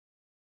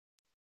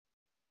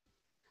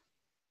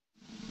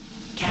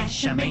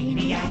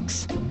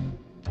Cashmaniacs.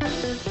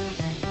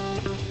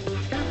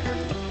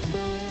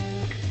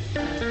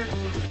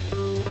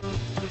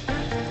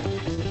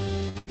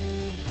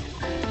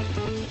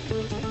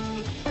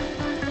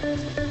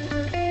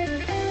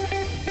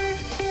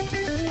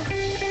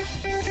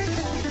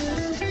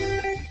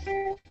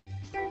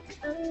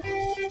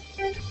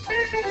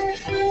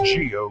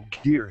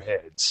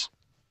 GeoGearHeads.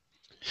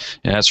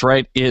 That's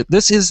right.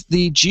 This is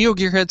the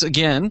GeoGearHeads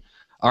again.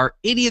 Our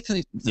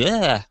 80th.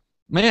 Yeah,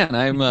 man,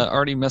 I'm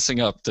already messing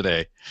up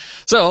today.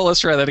 So let's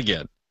try that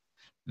again.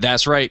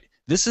 That's right.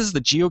 This is the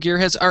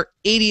GeoGearHeads, our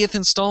 80th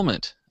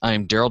installment.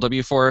 I'm Daryl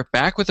W4,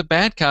 back with a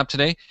bad cop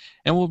today,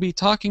 and we'll be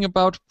talking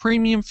about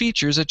premium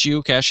features at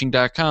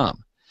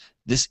geocaching.com.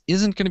 This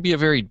isn't going to be a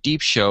very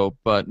deep show,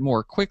 but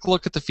more quick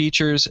look at the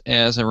features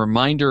as a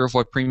reminder of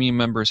what premium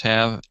members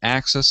have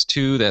access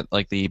to that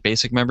like the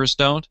basic members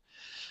don't,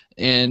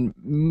 and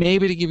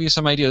maybe to give you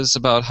some ideas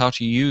about how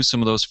to use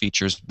some of those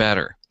features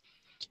better.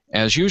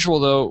 As usual,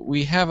 though,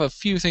 we have a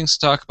few things to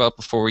talk about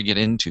before we get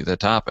into the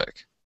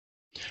topic.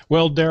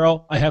 Well,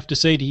 Daryl, I have to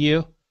say to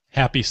you,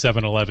 happy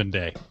 7-Eleven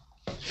Day.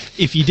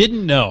 If you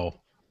didn't know,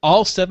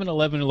 all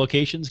 7-Eleven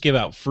locations give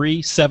out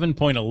free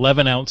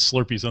 7.11-ounce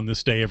Slurpees on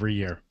this day every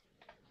year.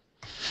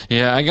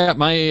 Yeah, I got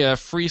my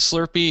free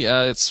Slurpee.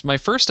 It's my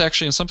first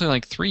actually in something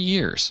like 3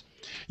 years.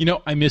 You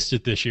know, I missed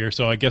it this year,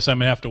 so I guess I'm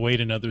going to have to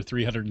wait another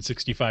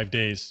 365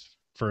 days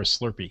for a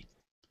Slurpee.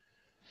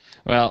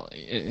 Well,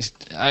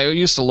 I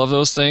used to love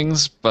those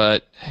things,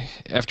 but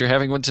after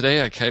having one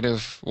today, I kind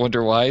of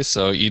wonder why,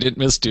 so you didn't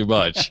miss too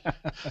much.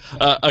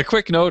 A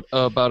quick note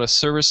about a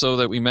service, though,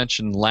 that we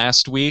mentioned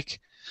last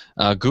week.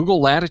 Google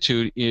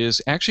Latitude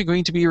is actually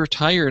going to be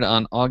retired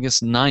on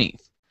August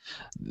 9th.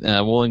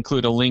 We'll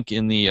include a link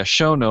in the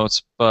show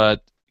notes,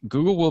 but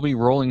Google will be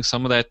rolling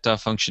some of that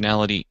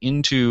functionality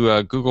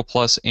into Google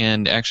Plus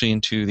and actually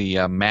into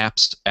the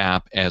Maps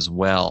app as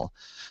well.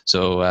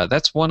 So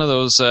that's one of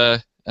those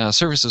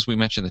services we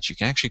mentioned that you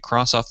can actually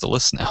cross off the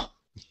list now.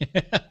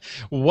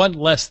 One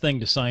less thing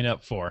to sign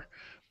up for,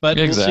 but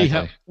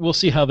exactly. we'll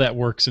see how that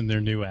works in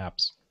their new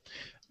apps.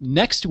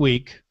 Next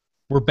week,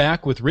 we're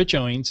back with Rich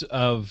Owens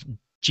of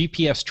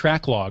GPS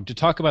Tracklog to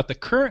talk about the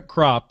current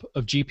crop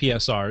of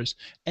GPSRs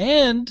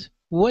and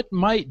what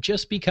might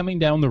just be coming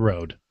down the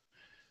road.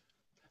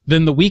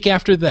 Then the week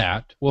after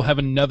that, we'll have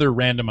another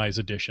randomized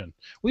edition.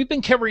 We've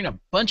been covering a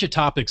bunch of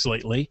topics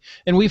lately,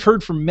 and we've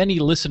heard from many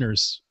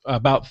listeners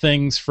about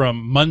things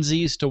from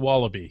Munsies to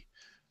Wallaby.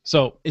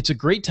 So it's a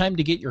great time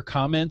to get your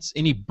comments,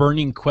 any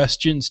burning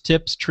questions,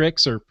 tips,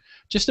 tricks, or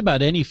just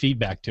about any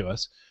feedback to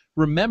us.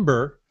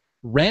 Remember,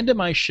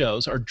 randomized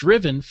shows are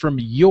driven from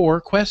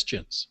your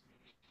questions.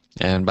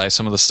 And by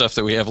some of the stuff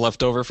that we have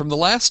left over from the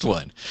last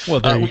one.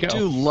 Well, there you go. We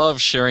do love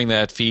sharing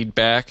that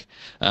feedback,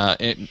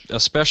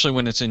 especially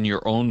when it's in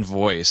your own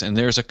voice. And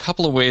there's a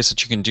couple of ways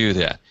that you can do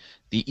that.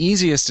 The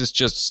easiest is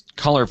just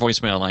call our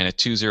voicemail line at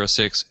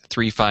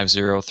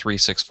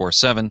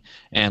 206-350-3647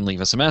 and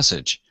leave us a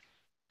message.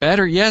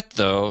 Better yet,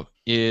 though,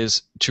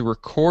 is to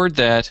record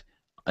that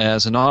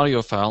as an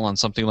audio file on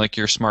something like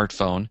your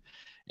smartphone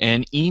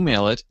and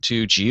email it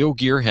to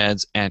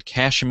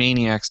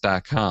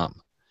geogearheads@cashmaniacs.com.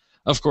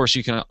 Of course,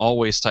 you can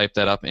always type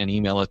that up and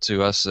email it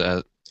to us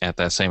at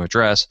that same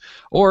address,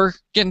 or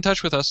get in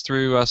touch with us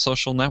through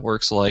social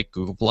networks like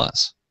Google+.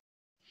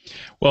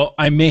 Well,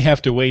 I may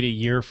have to wait a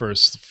year for a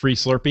free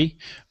Slurpee,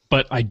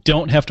 but I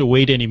don't have to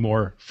wait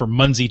anymore for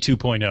Munsie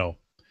 2.0.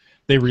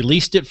 They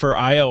released it for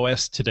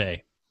iOS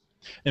today.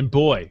 And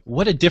boy,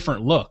 what a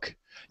different look.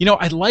 You know,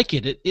 I like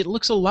it. It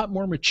looks a lot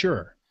more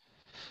mature.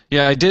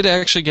 Yeah, I did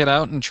actually get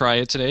out and try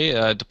it today.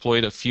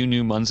 Deployed a few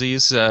new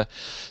Munsies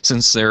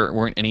since there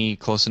weren't any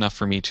close enough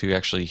for me to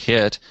actually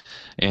hit,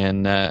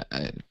 and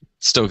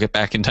still get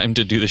back in time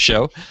to do the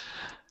show.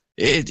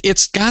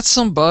 It's got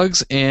some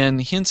bugs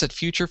and hints at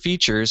future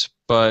features,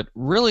 but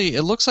really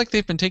it looks like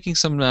they've been taking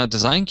some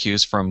design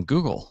cues from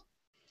Google.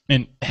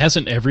 And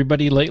hasn't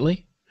everybody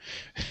lately?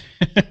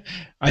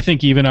 I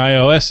think even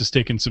iOS has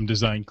taken some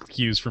design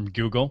cues from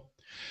Google.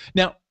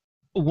 Now,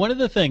 one of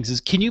the things is,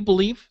 can you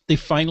believe they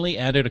finally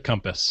added a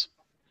compass?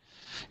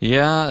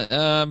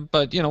 Yeah,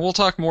 but we'll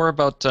talk more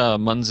about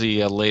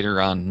Munsie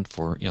later on.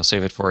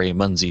 Save it for a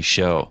Munsie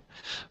show.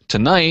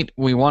 Tonight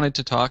we wanted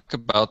to talk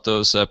about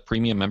those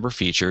premium member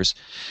features,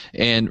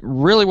 and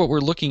really what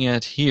we're looking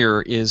at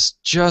here is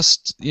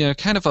just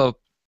kind of a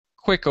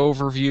quick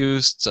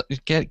overview,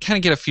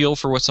 get a feel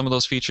for what some of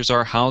those features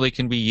are, how they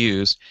can be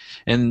used,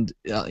 and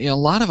a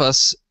lot of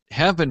us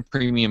have been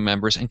premium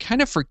members and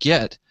kind of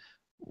forget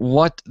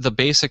what the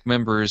basic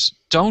members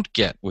don't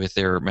get with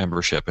their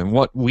membership and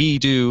what we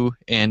do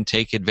and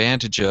take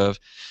advantage of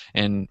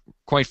and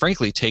quite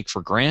frankly take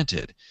for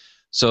granted.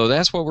 So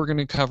that's what we're going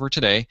to cover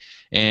today,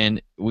 and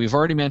we've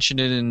already mentioned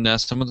it in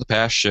some of the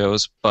past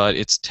shows, but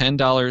it's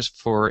 $10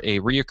 for a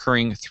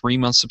reoccurring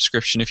 3-month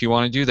subscription if you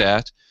want to do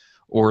that,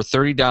 or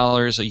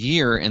 $30 a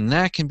year, and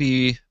that can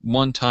be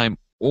one time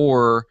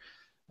or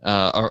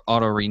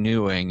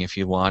auto-renewing if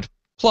you want.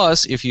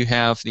 Plus, if you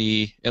have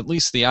at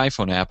least the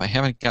iPhone app, I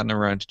haven't gotten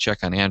around to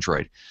check on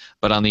Android,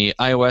 but on the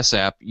iOS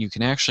app, you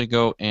can actually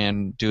go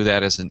and do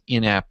that as an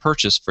in-app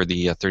purchase for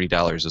the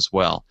 $30 as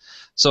well.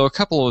 So a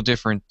couple of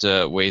different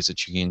ways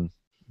that you can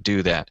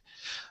do that.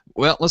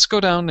 Well, let's go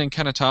down and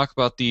kind of talk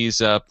about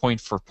these point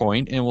for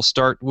point, and we'll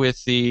start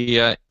with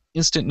the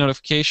instant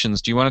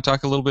notifications. Do you want to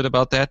talk a little bit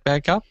about that,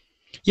 Bad Cop?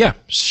 Yeah,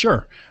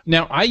 sure.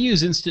 Now, I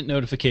use instant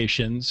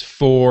notifications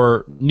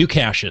for new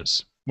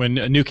caches when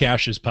a new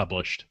cache is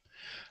published.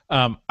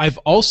 I've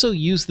also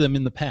used them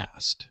in the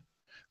past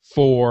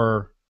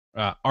for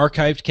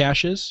archived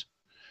caches,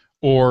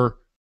 or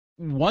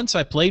once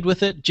I played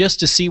with it just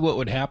to see what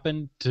would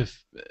happen, to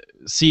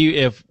see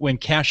if when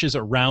caches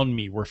around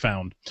me were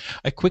found.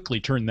 I quickly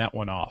turned that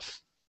one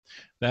off.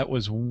 That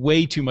was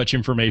way too much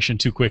information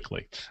too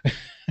quickly.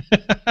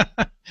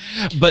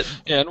 But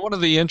yeah, and one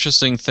of the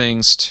interesting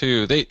things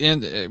too,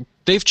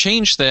 they've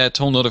changed that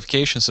whole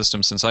notification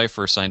system since I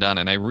first signed on,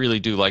 and I really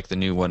do like the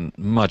new one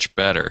much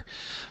better.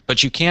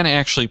 But you can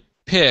actually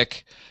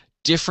pick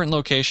different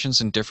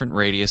locations and different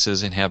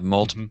radiuses and have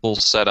multiple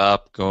set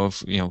up.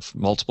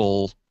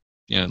 Multiple.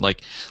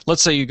 Like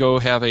let's say you go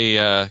have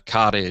a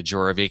cottage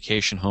or a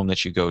vacation home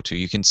that you go to.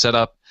 You can set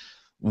up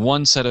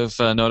one set of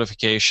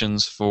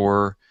notifications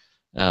for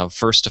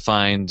first to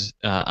find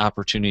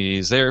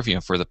opportunities there,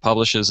 for the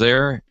publishers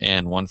there,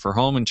 and one for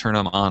home, and turn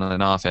them on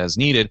and off as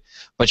needed.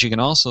 But you can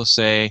also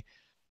say,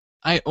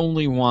 I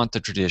only want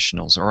the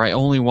traditionals, or I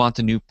only want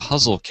the new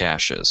puzzle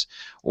caches,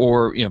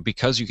 or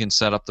because you can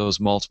set up those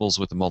multiples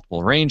with the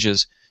multiple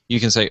ranges, you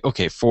can say,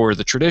 okay, for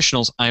the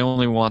traditionals, I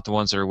only want the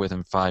ones that are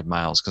within 5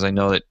 miles, because I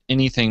know that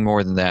anything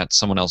more than that,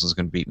 someone else is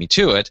going to beat me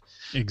to it.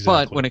 exactly.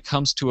 But when it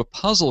comes to a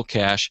puzzle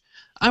cache,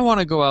 I want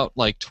to go out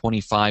like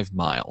 25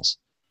 miles.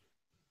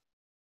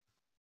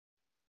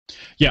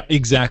 Yeah,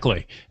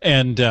 exactly.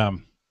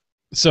 And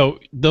so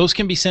those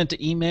can be sent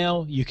to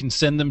email. You can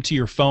send them to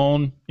your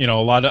phone.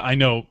 I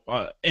know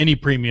any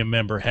premium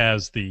member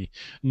has the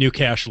new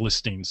cache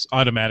listings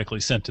automatically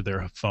sent to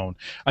their phone.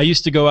 I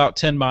used to go out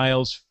 10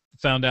 miles,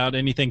 found out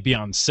anything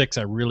beyond 6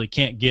 I really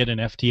can't get an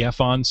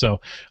FTF on, so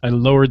I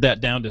lowered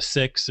that down to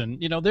 6,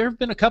 and there have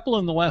been a couple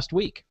in the last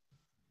week.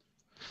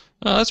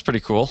 Oh, that's pretty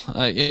cool.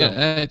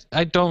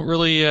 I don't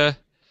really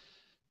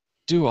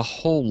do a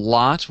whole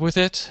lot with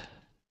it.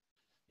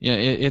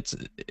 It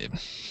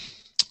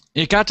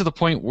got to the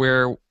point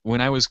where when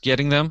I was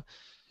getting them,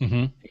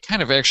 it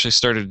kind of actually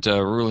started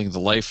ruling the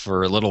life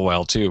for a little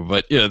while too.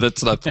 But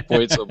that's not the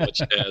point so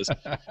much as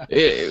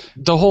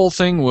the whole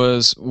thing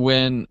was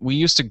when we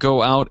used to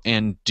go out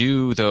and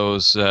do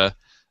those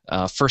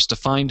first to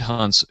find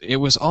hunts. It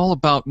was all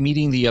about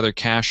meeting the other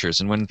cachers,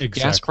 and when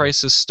gas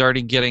prices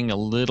started getting a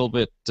little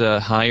bit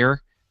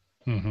higher,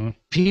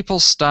 people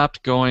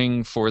stopped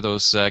going for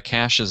those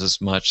caches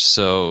as much.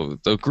 So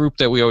the group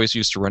that we always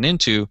used to run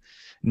into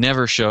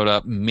never showed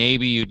up.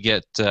 Maybe you'd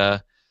get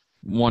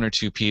one or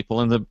two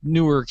people, and the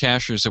newer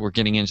cachers that were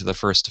getting into the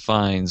first to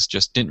finds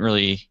just didn't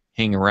really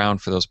hang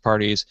around for those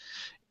parties.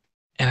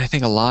 And I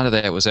think a lot of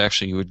that was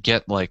actually you would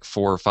get like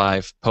 4 or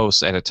 5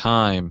 posts at a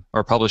time,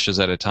 or publishes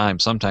at a time,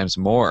 sometimes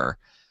more.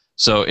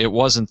 So it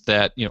wasn't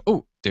that,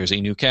 oh, there's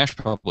a new cache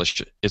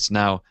published. It's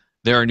now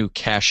there are new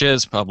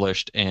caches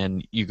published,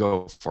 and you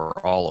go for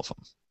all of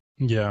them.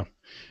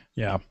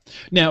 Yeah.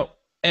 Now,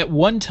 at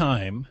one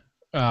time,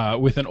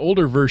 with an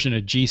older version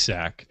of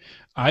GSAC,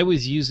 I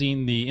was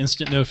using the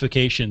instant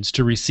notifications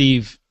to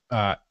receive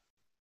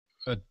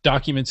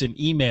documents in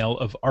email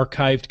of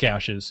archived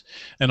caches,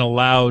 and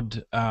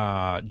allowed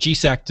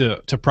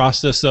GSAC to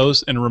process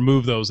those and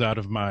remove those out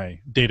of my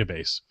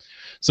database.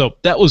 So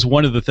that was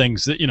one of the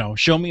things that,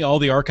 show me all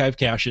the archived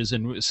caches,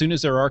 and as soon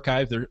as they're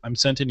archived, I'm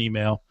sent an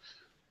email.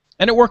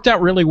 And it worked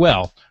out really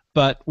well,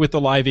 but with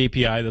the live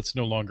API, that's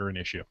no longer an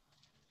issue.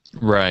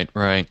 Right.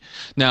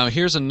 Now,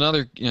 here's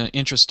another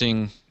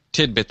interesting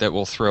tidbit that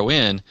we'll throw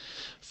in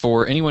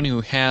for anyone who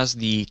has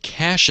the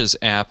Caches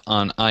app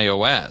on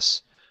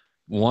iOS.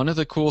 One of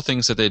the cool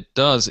things that it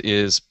does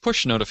is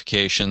push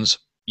notifications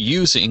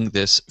using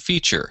this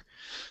feature.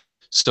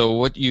 So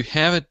what you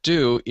have it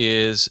do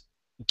is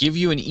give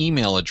you an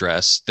email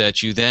address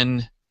that you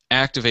then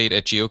activate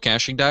at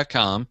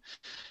geocaching.com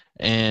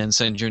and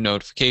send your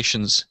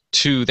notifications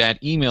to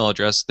that email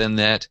address. Then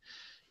that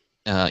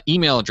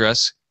email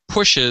address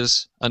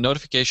pushes a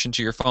notification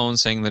to your phone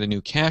saying that a new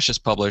cache is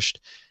published,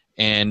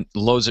 and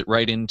loads it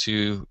right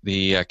into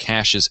the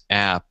Caches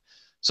app.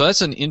 So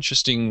that's an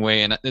interesting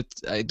way, and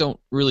I don't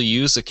really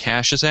use the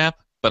Caches app,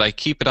 but I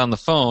keep it on the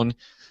phone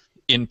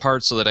in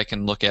part so that I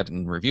can look at it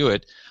and review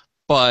it.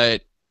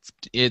 But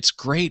it's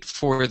great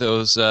for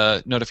those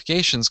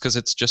notifications, because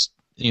it's just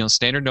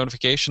standard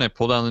notification. I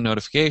pull down the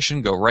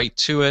notification, go right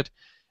to it,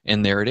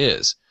 and there it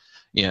is.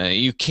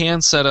 You can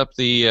set up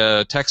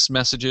the text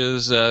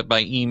messages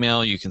by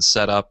email. You can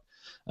set up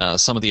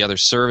some of the other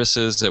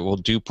services that will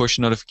do push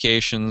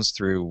notifications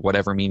through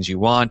whatever means you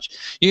want.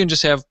 You can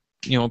just have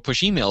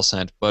push email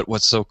sent. But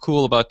what's so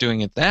cool about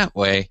doing it that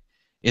way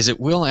is it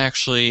will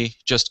actually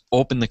just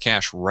open the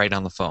cache right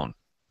on the phone.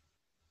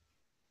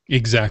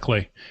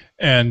 Exactly.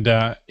 And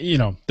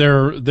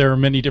there are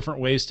many different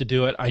ways to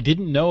do it. I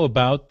didn't know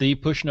about the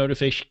push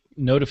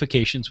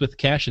notifications with the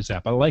Caches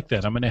app. I like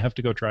that. I'm going to have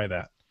to go try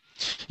that.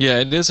 Yeah,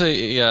 it is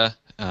a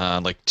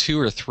like $2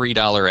 or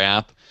 $3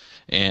 app,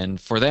 and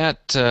for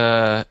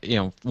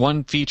that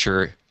one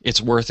feature,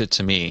 it's worth it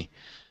to me.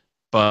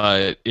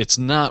 But it's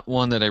not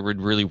one that I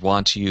would really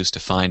want to use to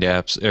find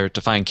apps or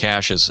to find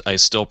caches. I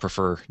still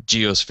prefer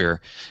Geosphere,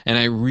 and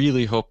I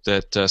really hope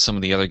that some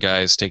of the other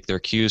guys take their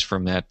cues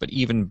from that. But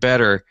even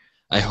better,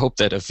 I hope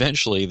that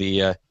eventually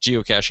the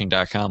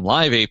geocaching.com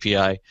live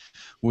API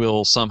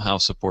will somehow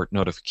support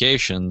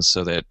notifications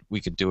so that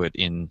we could do it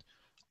in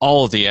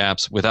all of the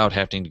apps without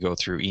having to go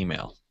through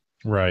email.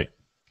 Right.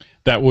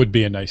 That would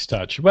be a nice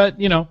touch. But,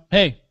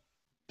 hey,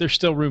 there's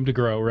still room to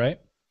grow, right?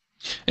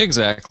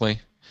 Exactly.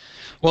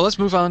 Well, let's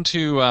move on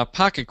to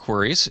pocket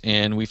queries,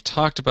 and we've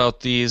talked about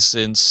these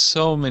in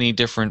so many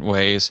different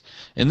ways,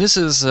 and this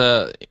is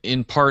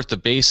in part the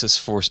basis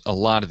for a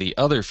lot of the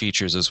other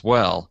features as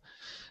well.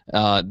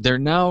 They're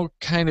now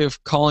kind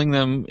of calling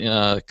them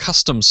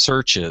custom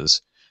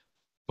searches,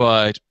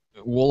 but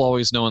we'll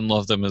always know and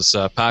love them as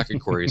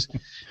pocket queries.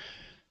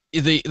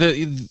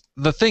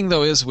 The thing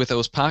though is with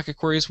those pocket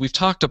queries, we've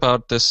talked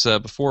about this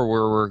before,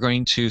 where we're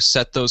going to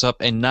set those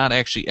up and not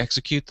actually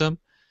execute them.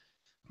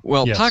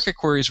 Well, Yes. Pocket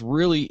Queries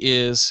really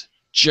is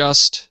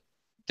just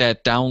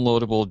that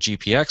downloadable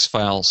GPX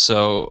file,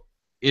 so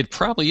it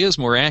probably is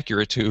more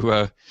accurate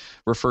to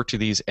refer to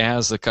these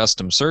as the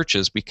custom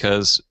searches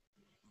because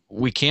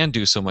we can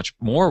do so much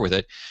more with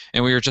it.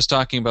 And we were just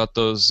talking about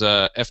those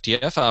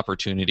FTF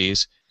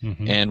opportunities,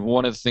 and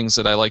one of the things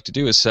that I like to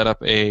do is set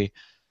up a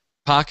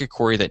Pocket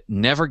Query that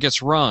never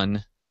gets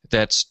run,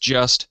 that's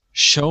just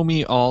show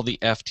me all the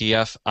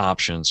FTF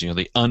options,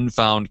 the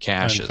unfound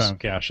caches. Unfound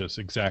caches,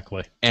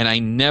 exactly. And I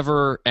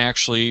never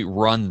actually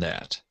run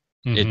that.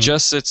 It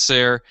just sits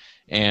there,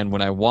 and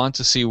when I want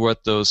to see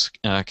what those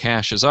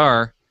caches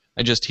are,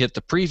 I just hit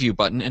the preview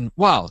button, and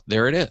wow,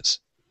 there it is.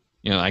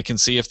 I can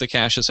see if the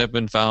caches have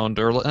been found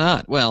or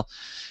not. Well,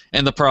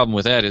 and the problem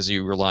with that is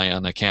you rely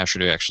on a cacher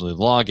to actually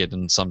log it,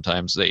 and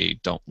sometimes they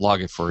don't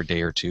log it for a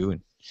day or two,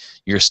 and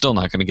you're still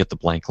not going to get the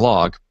blank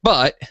log.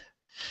 But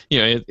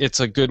it's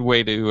a good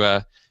way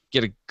to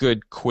get a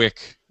good,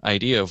 quick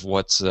idea of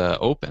what's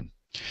open.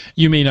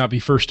 You may not be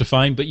first to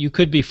find, but you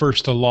could be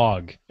first to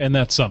log, and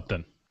that's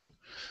something.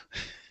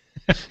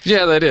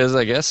 Yeah, that is,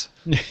 I guess.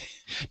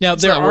 Now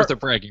It's there not are worth the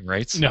bragging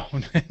rights. no,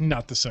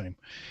 not the same.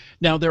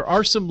 Now there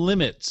are some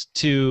limits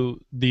to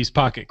these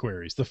pocket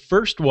queries. The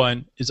first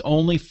one is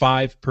only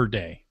 5 per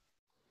day.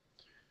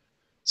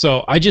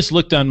 So I just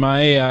looked on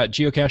my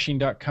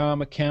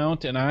geocaching.com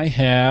account, and I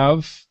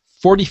have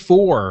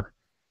 44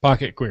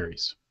 pocket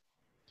queries.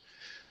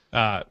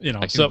 I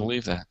can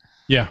believe that.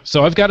 Yeah,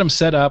 so I've got them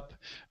set up.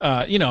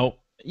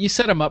 You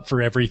set them up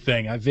for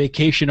everything. I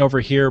vacation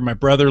over here. My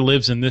brother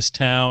lives in this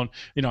town.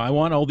 I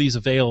want all these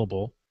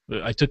available.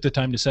 I took the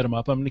time to set them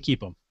up. I'm going to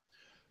keep them.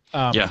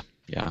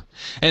 Yeah.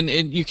 And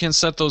you can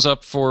set those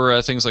up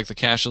for things like the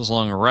caches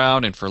along a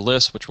route and for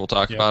lists, which we'll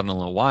talk about in a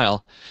little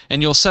while.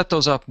 And you'll set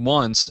those up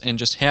once and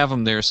just have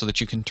them there so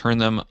that you can turn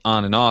them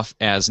on and off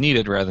as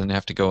needed rather than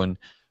have to go and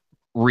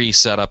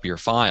reset up your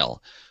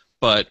file.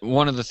 But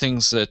one of the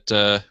things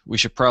that we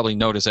should probably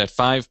note is that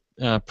 5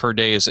 per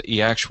day is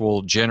the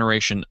actual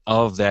generation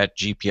of that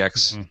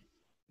GPX,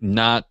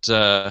 not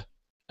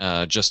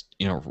just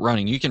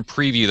running. You can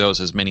preview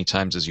those as many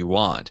times as you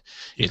want.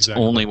 It's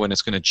only when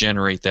it's going to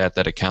generate that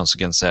it counts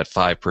against that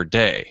 5 per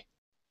day.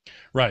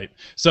 Right.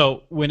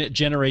 So when it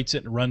generates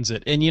it and runs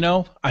it, and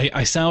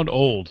I sound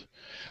old.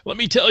 Let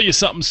me tell you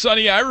something,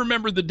 Sonny. I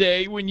remember the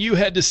day when you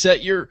had to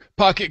set your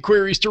pocket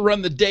queries to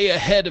run the day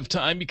ahead of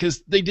time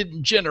because they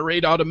didn't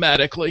generate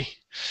automatically.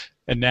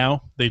 And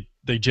now they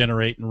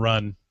generate and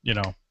run,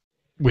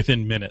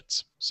 within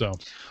minutes. So,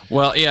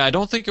 well, yeah, I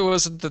don't think it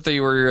wasn't that they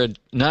were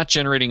not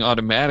generating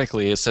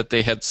automatically. It's that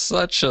they had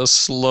such a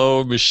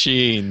slow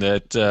machine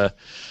that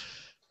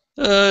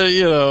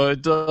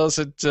it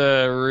doesn't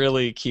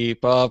really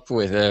keep up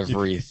with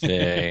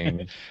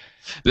everything.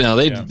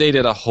 They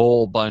did a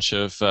whole bunch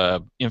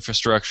of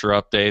infrastructure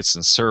updates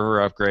and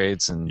server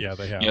upgrades, and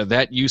they have.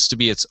 That used to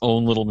be its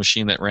own little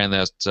machine that ran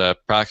that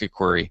pocket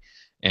query.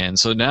 And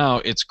so now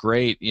it's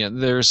great.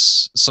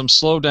 There's some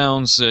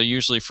slowdowns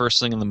usually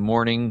first thing in the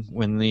morning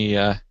when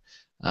the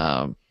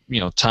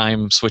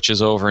time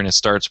switches over and it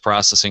starts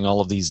processing all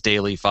of these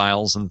daily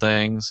files and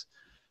things.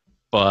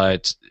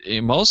 But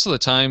most of the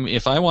time,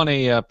 if I want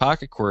a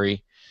pocket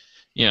query,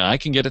 I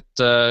can get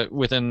it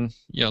within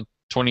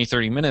 20,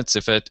 30 minutes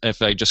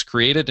if I just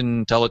create it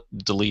and tell it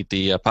to delete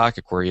the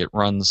pocket query. It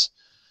runs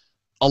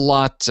a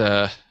lot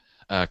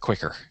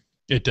quicker.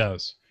 It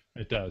does.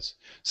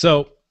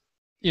 So.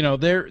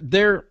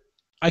 They're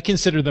I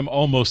consider them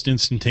almost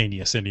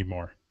instantaneous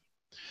anymore.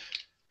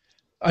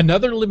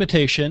 Another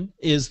limitation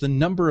is the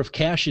number of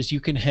caches you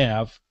can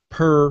have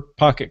per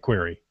pocket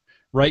query.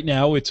 Right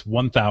now it's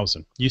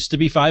 1,000. Used to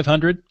be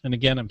 500, and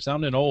again, I'm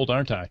sounding old,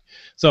 aren't I?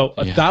 So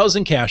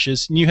 1,000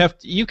 caches, and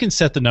you can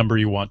set the number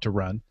you want to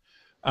run.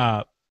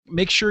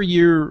 make sure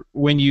you're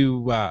when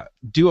you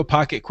do a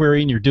pocket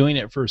query and you're doing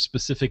it for a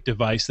specific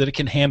device that it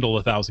can handle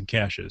 1,000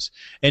 caches.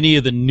 Any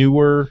of the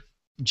newer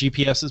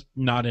GPSs,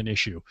 not an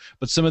issue,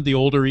 but some of the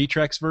older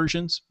eTrex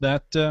versions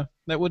that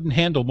wouldn't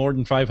handle more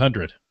than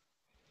 500.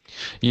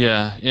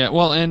 Yeah, yeah.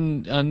 Well,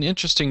 and an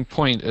interesting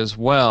point as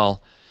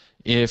well,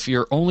 if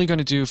you're only going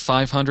to do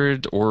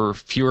 500 or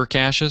fewer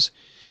caches,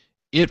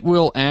 it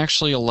will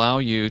actually allow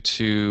you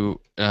to,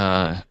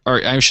 or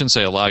I shouldn't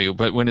say allow you,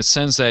 but when it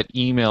sends that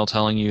email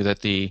telling you that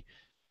the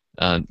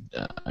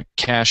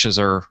caches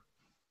are,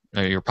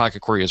 your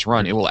pocket query is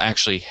run, it will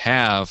actually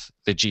have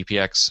the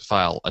GPX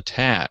file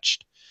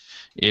attached.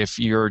 If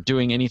you're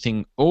doing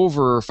anything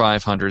over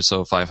 500,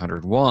 so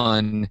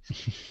 501,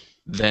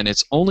 then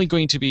it's only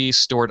going to be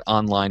stored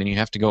online, and you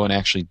have to go and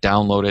actually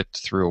download it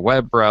through a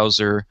web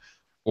browser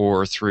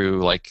or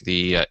through like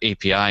the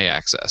API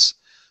access.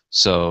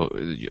 So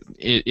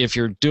if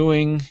you're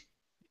doing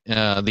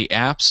the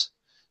apps,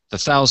 the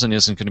 1,000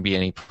 isn't going to be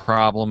any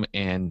problem,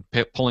 and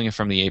pulling it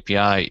from the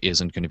API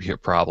isn't going to be a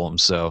problem.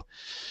 So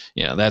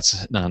yeah,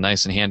 that's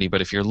nice and handy.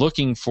 But if you're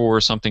looking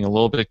for something a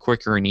little bit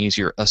quicker and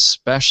easier,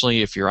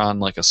 especially if you're on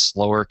like a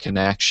slower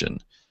connection,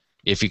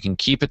 if you can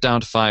keep it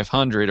down to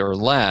 500 or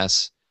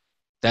less,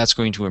 that's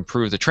going to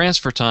improve the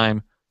transfer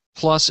time.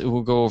 Plus, it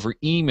will go over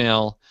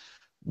email,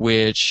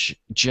 which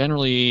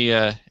generally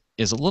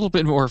is a little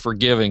bit more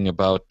forgiving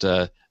about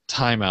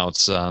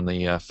timeouts on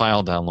the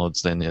file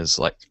downloads than is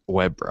like a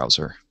web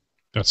browser.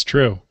 That's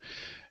true.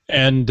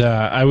 And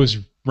I was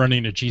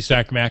running a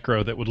GSAC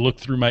macro that would look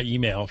through my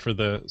email for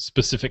the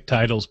specific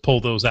titles,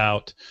 pull those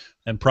out,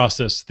 and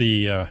process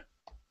the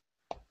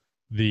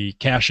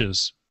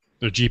caches,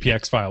 the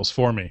GPX files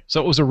for me.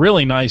 So it was a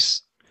really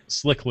nice,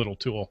 slick little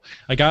tool.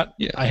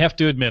 I have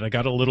to admit, I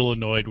got a little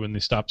annoyed when they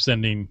stopped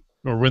sending,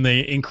 or when they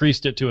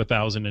increased it to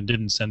 1,000 and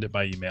didn't send it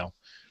by email.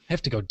 I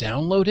have to go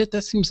download it?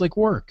 That seems like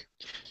work.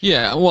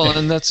 Yeah, well,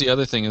 and that's the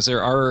other thing is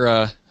there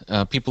are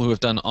people who have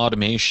done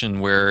automation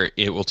where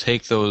it will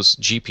take those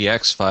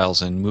GPX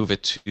files and move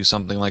it to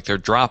something like their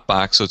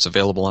Dropbox so it's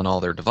available on all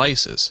their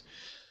devices.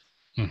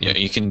 Mm-hmm.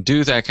 You can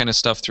do that kind of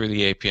stuff through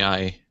the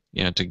API,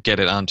 to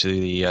get it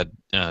onto the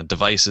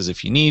devices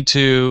if you need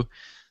to,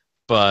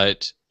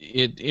 but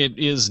it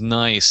is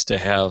nice to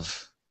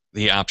have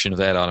the option of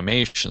that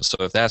automation. So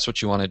if that's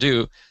what you want to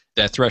do,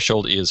 that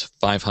threshold is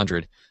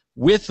 500.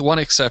 With one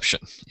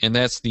exception, and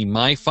that's the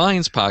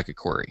MyFinds pocket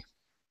query.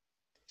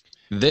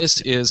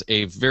 This is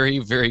a very,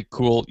 very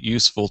cool,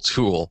 useful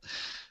tool.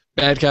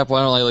 Badcap,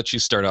 why don't I let you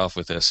start off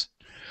with this?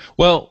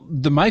 Well,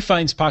 the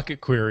MyFinds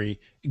pocket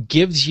query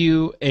gives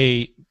you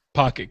a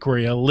pocket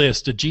query, a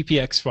list, a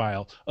GPX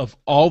file of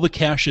all the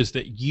caches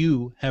that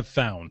you have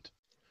found.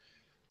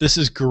 This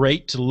is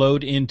great to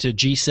load into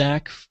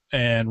GSAC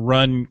and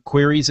run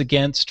queries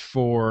against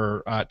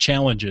for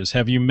challenges.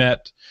 Have you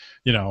met,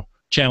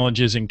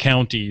 challenges in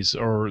counties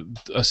or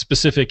a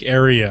specific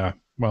area?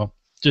 Well,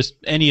 just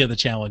any of the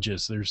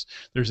challenges. There's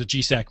a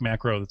GSAC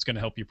macro that's going to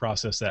help you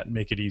process that and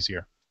make it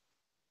easier.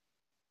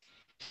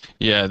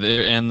 Yeah,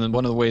 and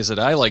one of the ways that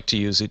I like to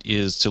use it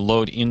is to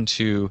load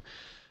into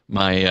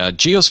my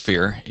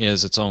Geosphere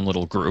as its own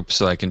little group,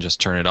 so I can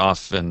just turn it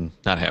off and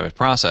not have it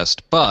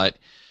processed. But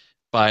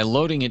by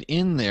loading it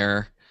in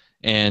there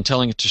and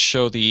telling it to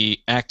show the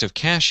active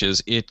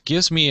caches, it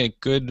gives me a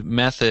good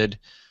method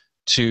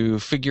to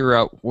figure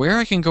out where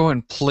I can go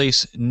and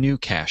place new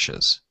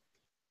caches.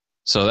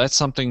 So that's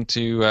something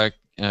to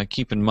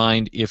keep in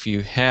mind if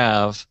you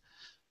have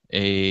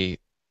a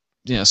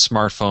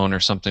smartphone or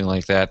something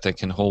like that that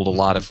can hold a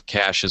lot of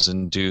caches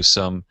and do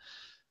some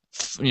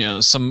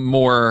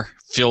more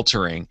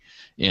filtering.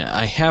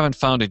 I haven't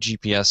found a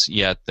GPS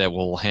yet that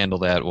will handle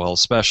that well,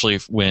 especially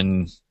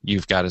when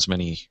you've got as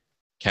many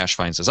cache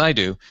finds as I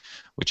do,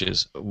 which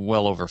is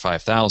well over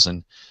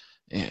 5,000.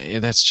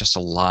 That's just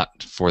a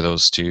lot for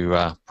those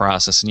to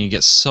process, and you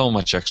get so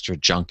much extra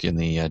junk in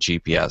the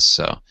GPS.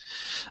 So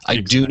I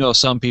do know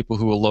some people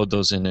who will load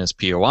those in as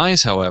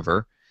POIs,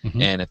 however,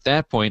 and at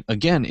that point,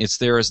 again, it's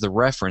there as the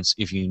reference.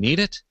 If you need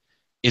it,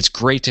 it's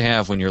great to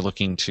have when you're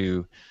looking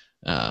to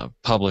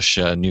publish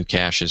new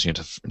caches,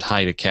 to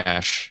hide a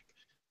cache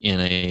in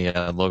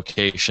a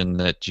location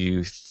that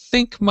you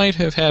think might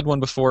have had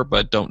one before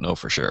but don't know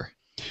for sure.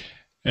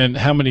 And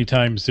how many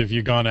times have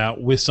you gone out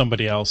with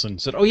somebody else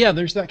and said, oh, yeah,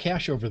 there's that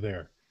cache over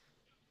there.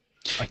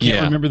 I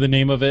can't remember the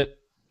name of it,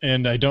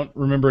 and I don't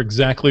remember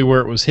exactly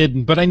where it was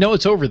hidden, but I know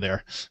it's over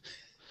there.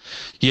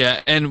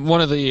 Yeah, and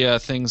one of the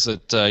things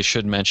that I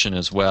should mention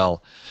as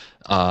well,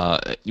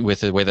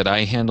 with the way that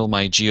I handle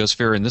my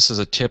Geosphere, and this is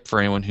a tip for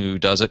anyone who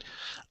does it,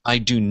 I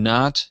do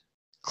not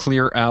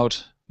clear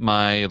out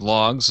my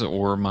logs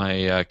or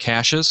my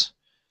caches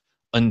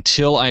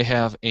until I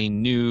have a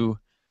new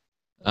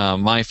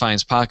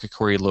MyFinds pocket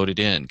query loaded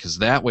in, because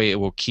that way it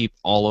will keep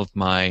all of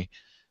my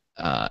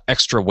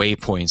extra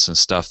waypoints and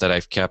stuff that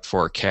I've kept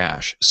for a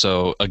cache.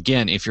 So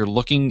again, if you're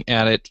looking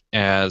at it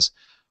as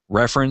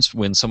reference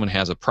when someone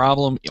has a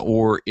problem,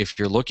 or if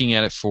you're looking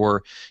at it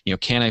for,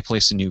 can I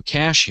place a new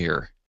cache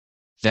here,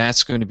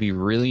 that's going to be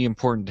really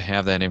important to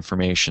have that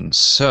information.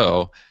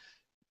 So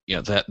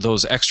that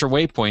those extra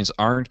waypoints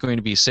aren't going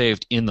to be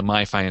saved in the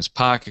My Finance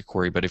Pocket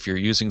Query. But if you're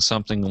using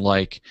something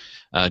like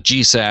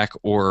GSAC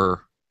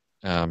or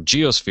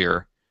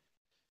Geosphere,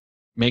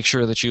 make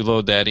sure that you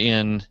load that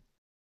in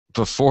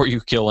before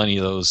you kill any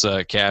of those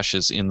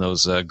caches in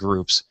those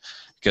groups,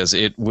 because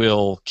it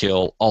will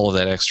kill all of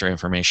that extra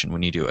information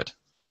when you do it.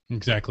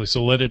 Exactly.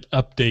 So let it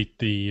update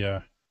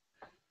the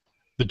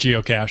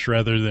geocache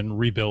rather than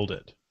rebuild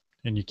it,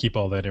 and you keep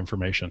all that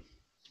information.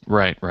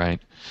 Right,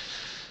 right.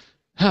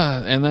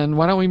 And then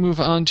why don't we move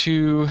on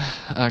to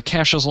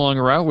caches along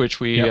a route, which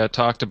we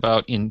talked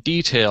about in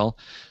detail.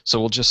 So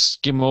we'll just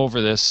skim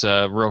over this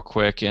real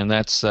quick, and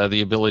that's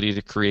the ability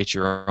to create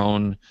your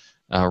own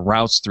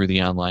routes through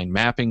the online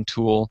mapping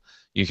tool.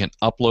 You can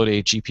upload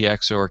a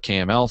GPX or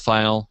KML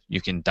file.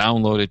 You can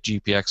download a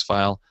GPX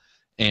file.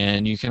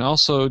 And you can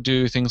also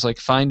do things like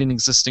find an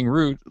existing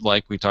route,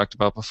 like we talked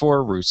about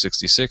before, Route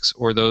 66,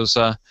 or those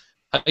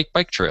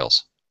bike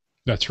trails.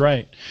 That's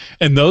right.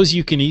 And those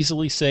you can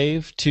easily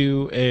save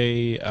to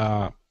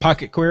a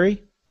pocket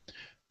query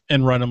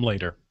and run them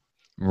later.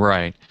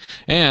 Right.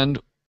 And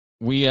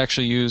we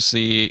actually use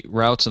the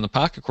routes in the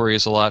pocket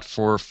queries a lot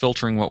for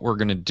filtering what we're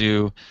going to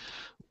do,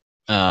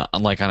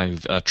 like on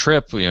a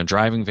trip,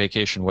 driving,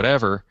 vacation,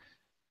 whatever.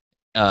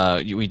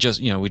 We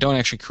don't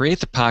actually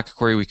create the pocket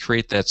query. We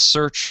create that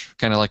search,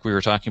 kind of like we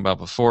were talking about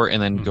before, and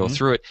then go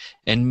through it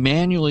and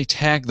manually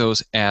tag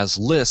those as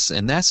lists.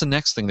 And that's the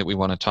next thing that we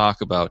want to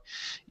talk about,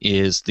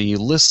 is the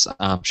lists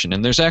option.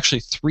 And there's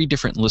actually 3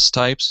 different list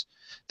types.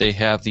 They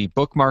have the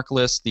bookmark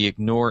list, the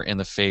ignore, and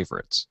the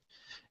favorites.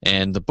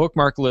 And the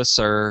bookmark lists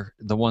are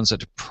the ones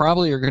that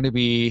probably are going to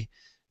be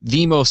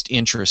the most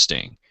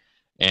interesting.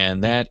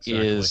 And that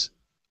is,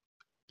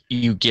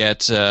 you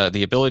get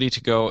the ability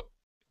to go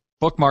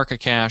bookmark a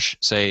cache,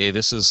 say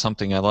this is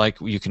something I like.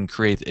 You can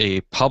create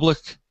a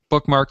public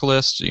bookmark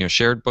list,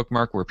 shared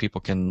bookmark, where people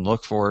can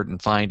look for it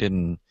and find it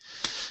and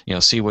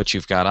see what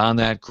you've got on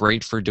that.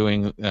 Great for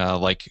doing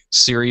like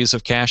series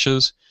of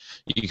caches.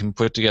 You can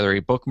put together a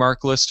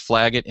bookmark list,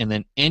 flag it, and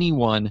then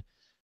anyone,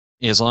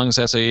 as long as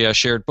that's a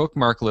shared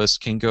bookmark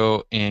list, can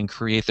go and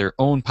create their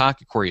own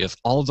pocket query of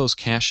all of those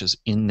caches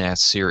in that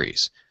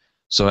series.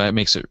 So that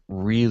makes it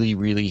really,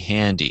 really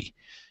handy.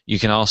 You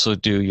can also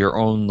do your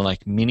own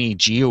like mini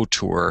geo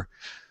tour.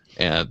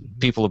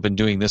 People have been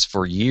doing this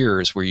for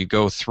years, where you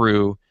go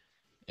through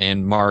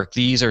and mark,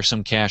 these are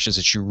some caches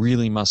that you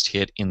really must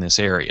hit in this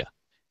area.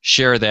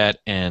 Share that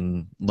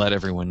and let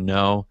everyone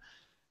know.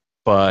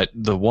 But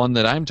the one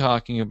that I'm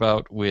talking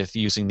about with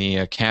using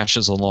the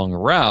caches along a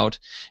route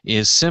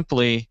is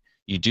simply,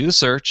 you do the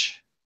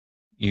search,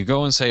 you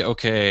go and say,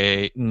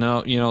 okay,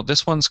 no,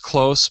 this one's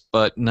close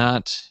but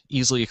not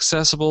easily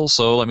accessible,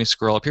 so let me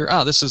scroll up here.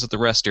 This is at the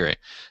rest area.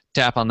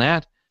 Tap on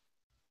that,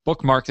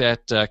 bookmark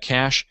that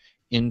cache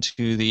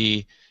into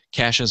the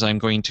caches I'm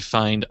going to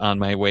find on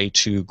my way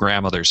to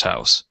grandmother's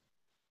house.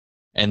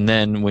 And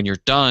then when you're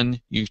done,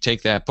 you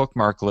take that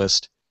bookmark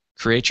list,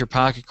 create your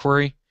pocket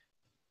query,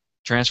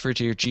 transfer it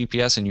to your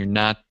GPS, and you're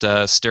not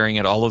staring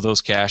at all of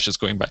those caches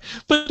going by.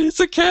 But it's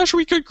a cache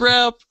we could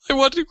grab. I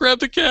want to grab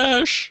the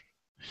cache.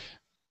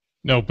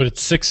 No, but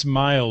it's 6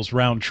 miles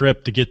round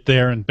trip to get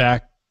there and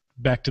back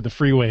to the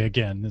freeway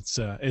again.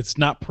 It's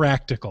not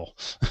practical.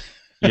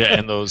 Yeah,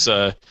 and those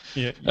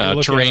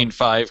terrain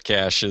 5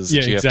 caches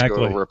that you have to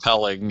go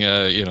rappelling,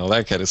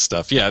 that kind of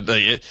stuff. Yeah,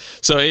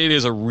 so it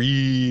is a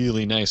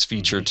really nice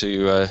feature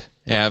to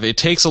have. It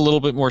takes a little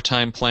bit more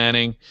time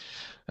planning,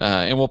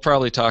 and we'll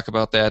probably talk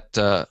about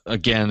that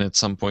again at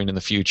some point in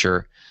the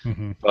future.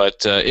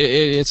 But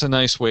it's a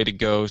nice way to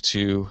go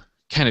to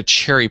kind of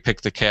cherry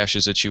pick the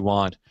caches that you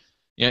want.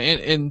 Yeah,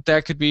 and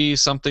that could be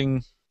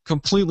something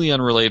completely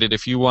unrelated.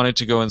 If you wanted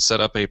to go and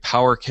set up a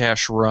power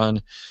cache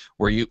run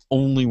where you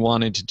only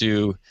wanted to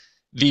do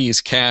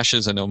these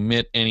caches and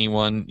omit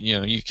anyone,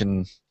 you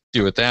can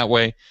do it that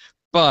way.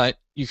 But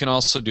you can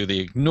also do the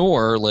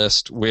ignore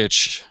list,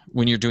 which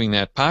when you're doing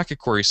that pocket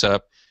query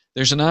setup,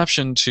 there's an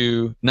option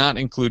to not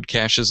include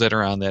caches that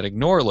are on that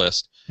ignore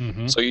list.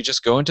 So you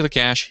just go into the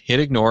cache, hit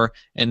ignore,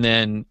 and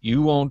then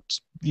you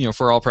won't,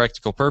 for all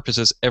practical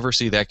purposes, ever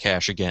see that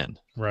cache again.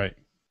 Right.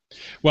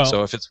 Well,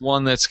 so if it's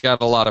one that's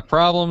got a lot of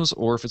problems,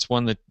 or if it's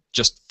one that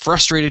just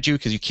frustrated you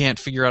because you can't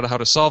figure out how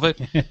to solve it,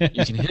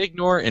 you can hit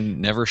ignore and it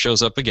never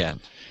shows up again.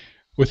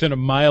 Within a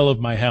mile of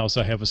my house,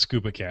 I have a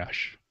scuba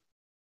cache.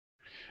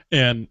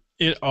 And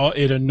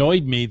it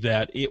annoyed me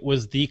that it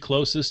was the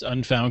closest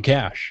unfound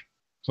cache.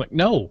 It's like,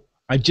 no,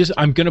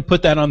 I'm going to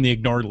put that on the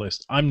ignored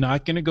list. I'm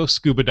not going to go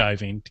scuba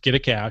diving to get a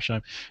cache.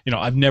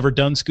 I've never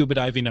done scuba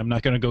diving. I'm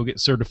not going to go get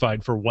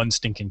certified for one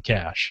stinking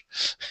cache.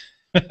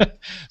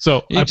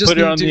 So I put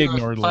it on the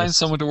ignored list. Find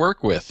someone to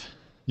work with.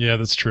 Yeah,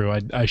 that's true.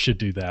 I should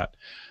do that.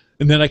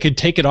 And then I could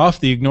take it off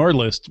the ignored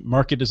list,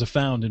 mark it as a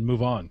found, and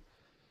move on.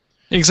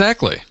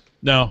 Exactly.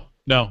 No,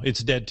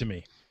 it's dead to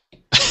me.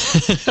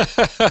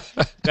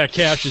 That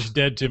cache is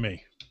dead to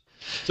me.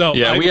 So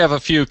yeah, we have a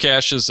few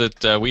caches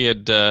that we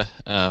had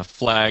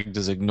flagged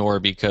as ignore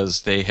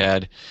because they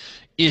had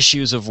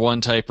issues of one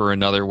type or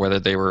another, whether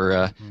they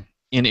were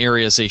in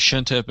areas they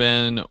shouldn't have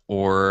been,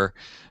 or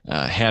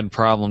had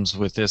problems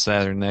with this,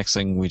 that, or the next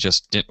thing. We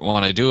just didn't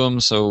want to do them,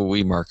 so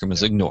we mark them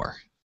as Yeah. ignore.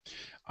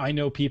 I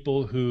know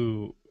people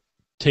who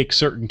take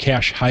certain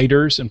cache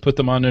hiders and put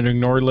them on an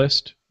ignore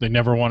list. They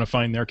never want to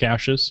find their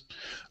caches.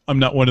 I'm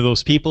not one of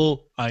those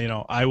people.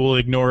 I will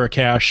ignore a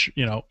cache,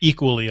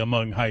 equally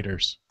among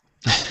hiders.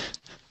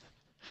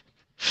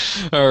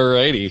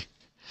 Alrighty.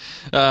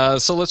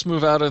 So let's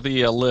move out of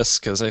the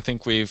list because I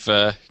think we've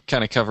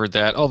kind of covered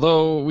that.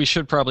 Although we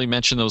should probably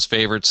mention those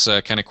favorites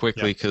kind of Yeah.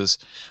 quickly because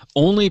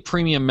only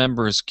premium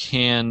members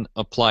can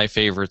apply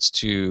favorites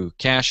to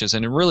caches,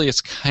 and really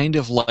it's kind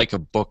of like a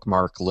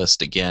bookmark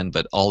list again,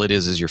 but all it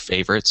is your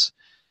favorites.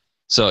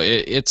 So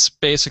it's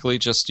basically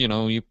just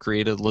you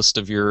create a list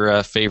of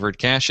your favorite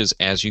caches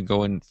as you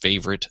go and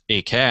favorite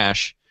a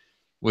cache,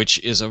 which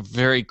is a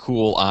very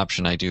cool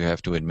option, I do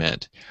have to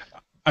admit.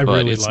 I But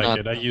really it's like not.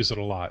 it. I use it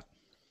a lot.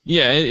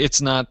 Yeah,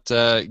 it's not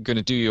going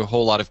to do you a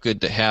whole lot of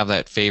good to have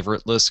that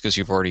favorite list because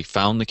you've already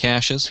found the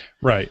caches.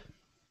 Right.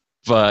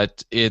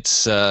 But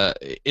it's a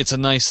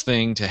nice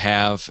thing to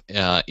have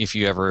if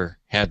you ever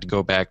had to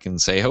go back and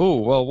say, oh,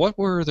 well, what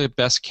were the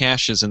best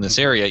caches in this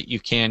area? You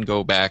can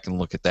go back and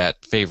look at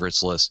that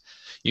favorites list.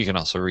 You can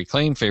also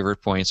reclaim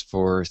favorite points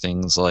for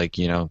things like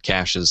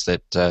caches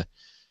that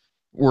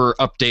were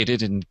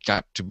updated and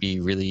got to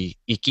be really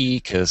icky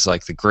because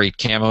like the great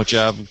camo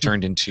job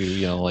turned into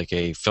like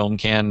a film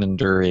can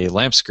under a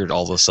lamp skirt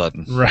all of a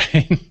sudden.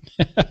 Right.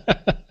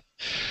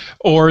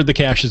 Or the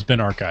cache has been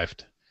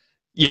archived.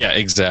 Yeah,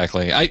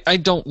 exactly. I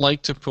don't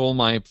like to pull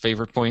my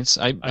favorite points.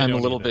 I'm a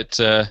don't little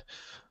either.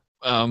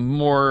 bit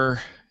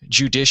more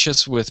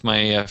judicious with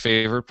my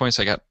favorite points.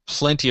 I got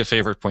plenty of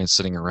favorite points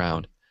sitting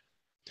around,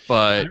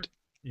 but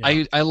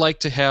Yeah. I like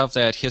to have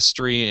that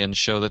history and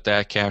show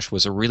that cache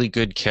was a really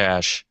good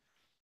cache.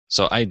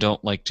 So I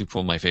don't like to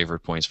pull my favorite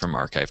points from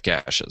archive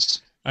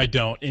caches. I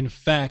don't. In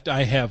fact,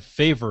 I have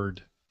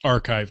favored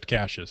archived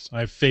caches.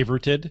 I've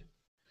favorited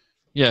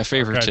Yeah,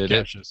 archived favorited it.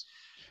 caches.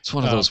 It's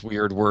one of those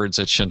weird words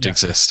that shouldn't Yeah.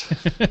 exist.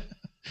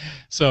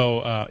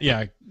 So,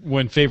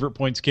 when favorite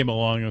points came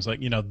along, I was like,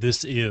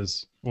 this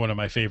is one of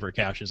my favorite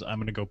caches. I'm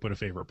going to go put a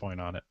favorite point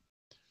on it,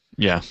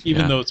 Yeah,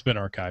 even yeah. though it's been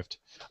archived.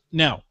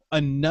 Now,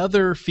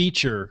 another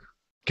feature,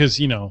 because,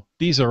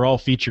 these are all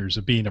features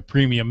of being a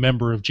premium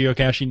member of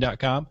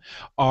geocaching.com,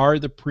 are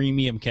the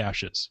premium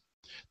caches.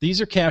 These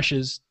are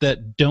caches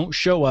that don't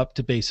show up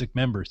to basic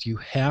members. You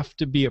have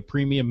to be a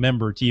premium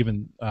member to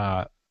even.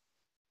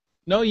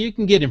 No, you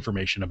can get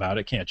information about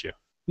it, can't you?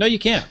 No, you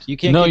can't. You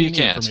can't No, get you any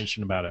can't.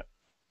 information about it.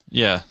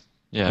 Yeah,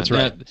 yeah. That's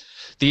right.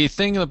 The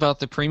thing about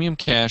the premium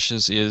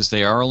caches is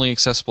they are only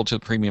accessible to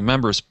the premium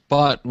members,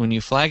 but when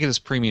you flag it as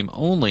premium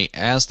only,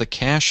 as the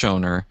cache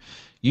owner,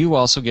 you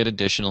also get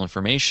additional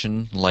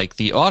information like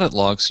the audit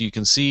log, so you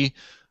can see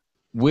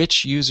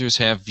which users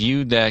have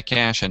viewed that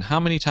cache and how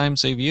many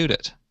times they viewed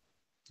it.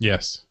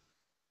 Yes.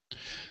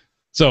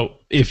 So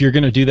if you're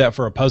going to do that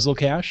for a puzzle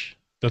cache,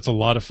 that's a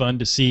lot of fun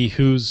to see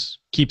who's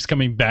keeps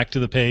coming back to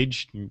the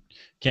page and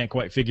can't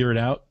quite figure it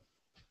out.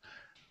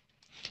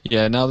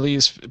 Yeah, now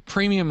these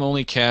premium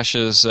only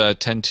caches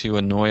tend to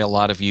annoy a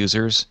lot of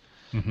users,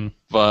 Mm-hmm.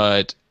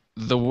 but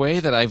the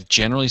way that I've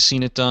generally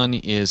seen it done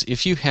is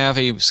if you have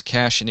a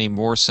cache in a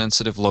more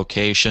sensitive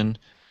location,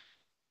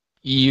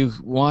 you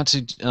want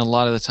to a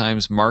lot of the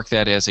times mark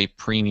that as a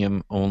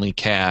premium only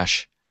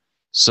cache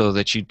so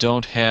that you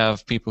don't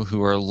have people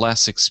who are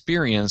less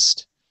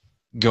experienced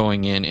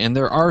going in. And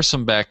there are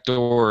some back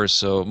doors,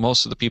 so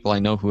most of the people I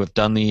know who have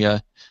done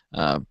the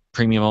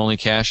premium only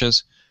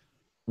caches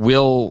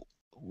will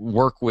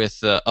work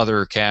with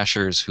other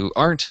cachers who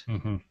aren't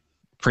Mm-hmm.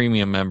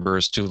 premium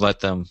members to let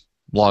them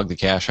log the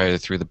cache either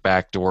through the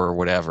back door or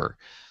whatever.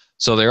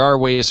 So there are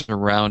ways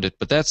around it,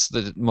 but that's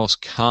the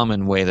most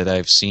common way that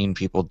I've seen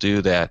people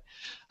do that.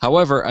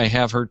 However, I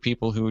have heard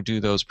people who do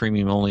those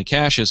premium only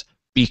caches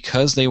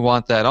because they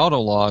want that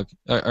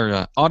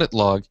audit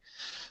log.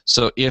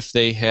 So if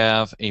they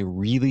have a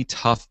really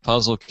tough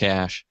puzzle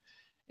cache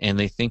and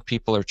they think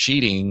people are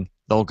cheating,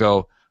 they'll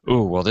go,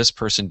 "Ooh, well, this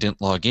person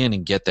didn't log in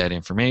and get that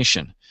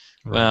information."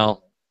 Right.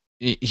 Well,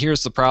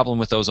 here's the problem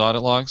with those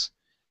audit logs.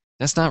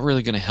 That's not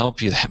really going to help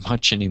you that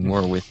much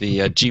anymore with the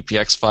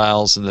GPX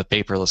files and the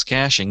paperless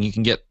caching. You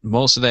can get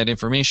most of that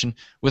information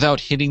without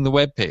hitting the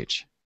web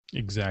page.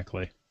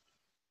 Exactly.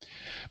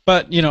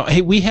 But,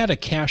 hey, we had a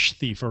cache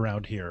thief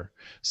around here.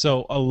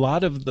 So a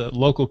lot of the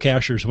local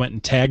cachers went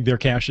and tagged their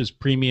caches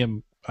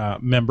premium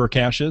member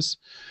caches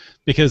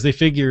because they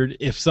figured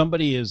if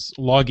somebody is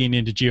logging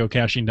into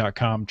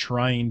geocaching.com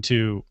trying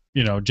to,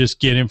 just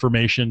get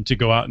information to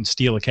go out and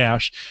steal a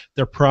cache,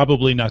 they're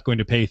probably not going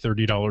to pay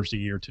 $30 a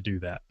year to do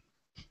that.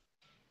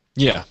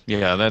 Yeah,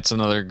 that's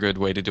another good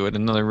way to do it.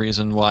 Another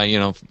reason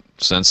why,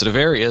 sensitive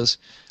areas,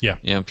 Yeah.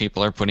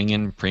 people are putting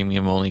in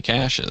premium only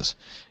caches.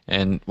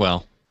 And,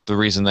 well, the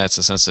reason that's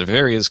a sensitive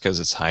area is because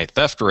it's high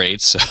theft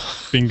rate. So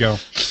Bingo.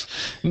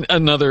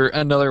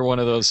 another one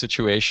of those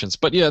situations.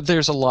 But yeah,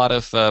 there's a lot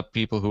of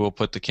people who will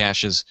put the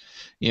caches,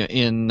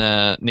 in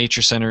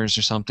nature centers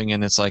or something,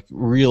 and it's like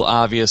real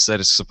obvious that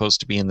it's supposed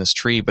to be in this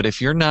tree. But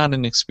if you're not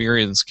an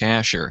experienced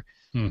cacher,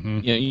 Mm-hmm.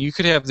 you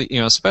could have the,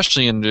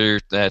 especially under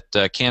that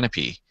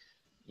canopy,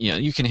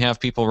 you can have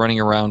people running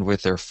around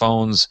with their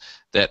phones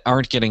that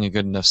aren't getting a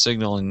good enough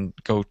signal and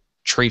go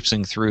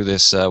traipsing through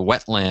this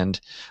wetland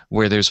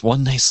where there's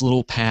one nice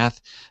little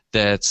path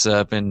that's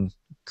been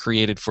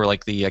created for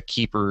like the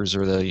keepers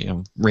or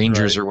the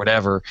rangers Right. or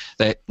whatever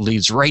that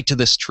leads right to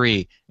this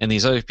tree, and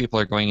these other people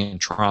are going in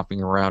and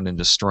tromping around and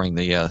destroying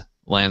the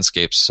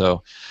landscapes.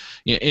 So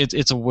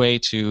it's a way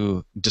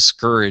to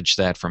discourage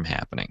that from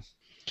happening.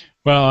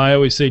 Well, I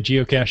always say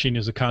geocaching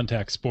is a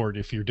contact sport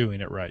if you're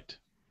doing it right.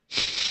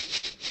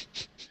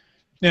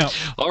 Now,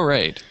 All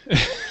right.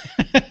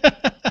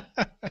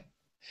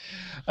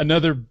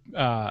 another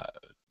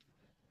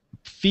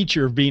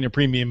feature of being a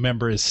premium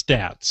member is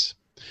stats.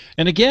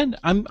 And again,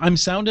 I'm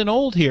sounding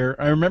old here.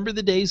 I remember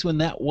the days when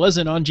that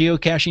wasn't on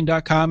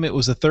geocaching.com. It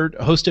was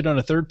hosted on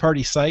a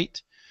third-party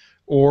site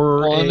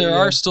or Well, and there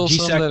are a still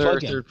GSAC some that are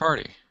plugin. third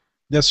party.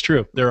 That's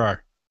true. There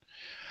are.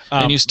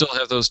 And you still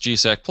have those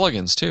GSAC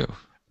plugins too.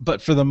 But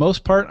for the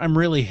most part, I'm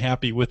really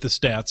happy with the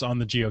stats on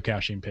the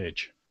geocaching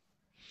page.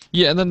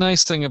 Yeah, and the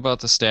nice thing about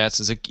the stats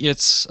is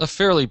it's a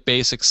fairly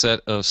basic set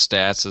of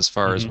stats as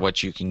far as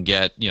what you can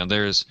get.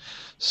 There's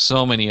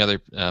so many other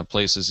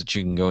places that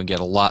you can go and get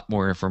a lot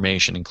more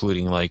information,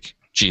 including like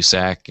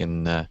GSAC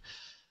and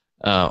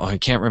I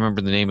can't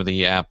remember the name of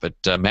the app, but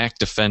Mac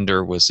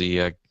Defender was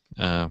the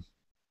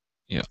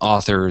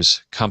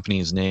author's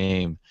company's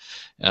name,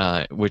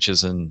 which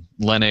is in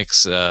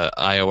Linux,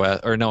 iOS,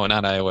 or no,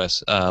 not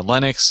iOS,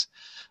 Linux,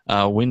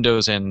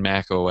 Windows, and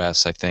Mac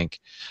OS, I think,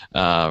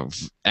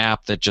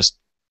 app that just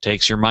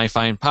takes your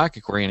MyFind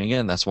Pocket Query, and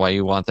again, that's why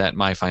you want that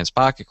MyFinds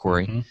Pocket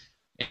Query,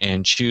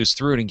 and choose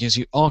through it, and gives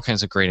you all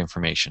kinds of great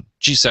information.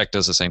 GSAC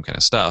does the same kind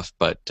of stuff,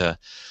 but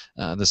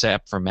this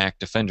app from Mac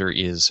Defender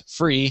is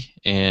free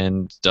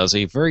and does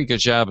a very good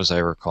job, as I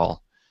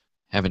recall.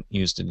 Haven't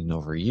used it in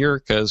over a year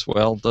because,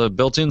 well, the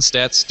built-in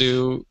stats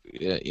do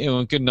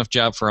a good enough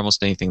job for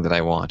almost anything that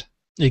I want.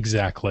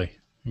 Exactly.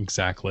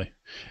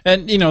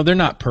 And they're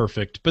not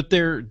perfect, but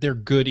they're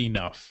good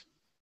enough.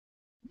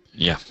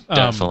 Yeah,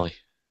 definitely.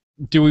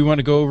 Do we want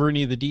to go over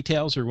any of the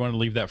details, or want to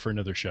leave that for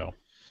another show?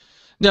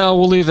 No,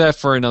 we'll leave that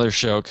for another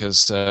show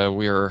because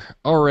we are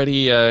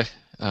already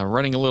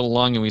running a little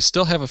long, and we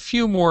still have a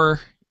few more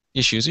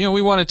issues.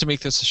 We wanted to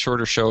make this a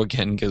shorter show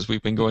again because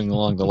we've been going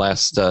along the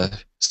last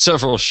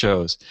several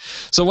shows.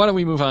 So why don't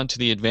we move on to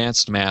the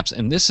advanced maps?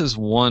 And this is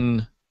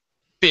one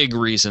big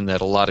reason that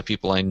a lot of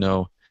people I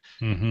know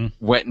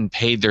went and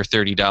paid their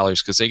 $30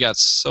 because they got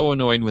so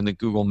annoyed when the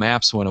Google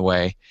Maps went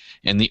away,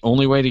 and the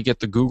only way to get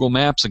the Google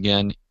Maps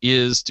again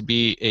is to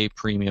be a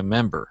premium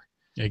member.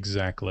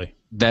 Exactly.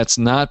 That's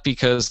not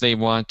because they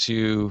want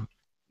to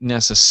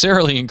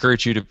necessarily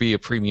encourage you to be a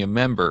premium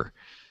member,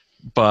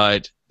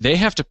 but they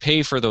have to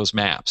pay for those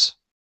maps.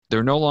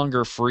 They're no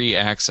longer free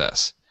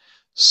access.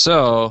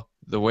 So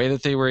the way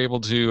that they were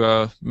able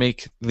to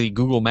make the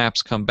Google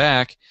Maps come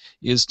back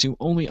is to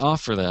only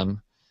offer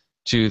them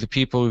to the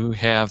people who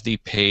have the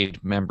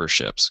paid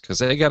memberships, because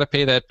they got to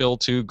pay that bill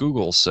to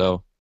Google.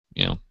 So,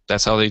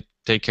 that's how they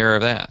take care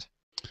of that.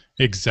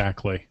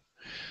 Exactly.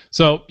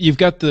 So you've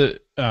got the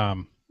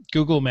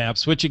Google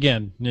Maps, which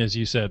again, as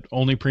you said,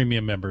 only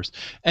premium members,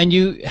 and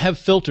you have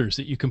filters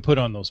that you can put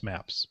on those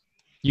maps.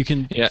 You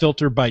can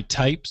filter by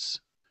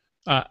types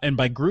and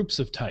by groups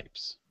of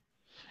types,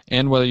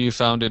 and whether you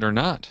found it or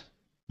not.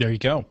 There you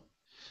go.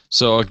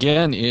 So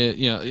again,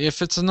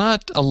 if it's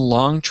not a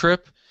long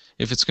trip,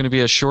 if it's going to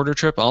be a shorter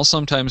trip, I'll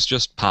sometimes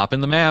just pop in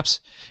the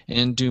maps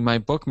and do my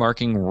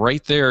bookmarking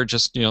right there.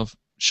 Just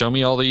show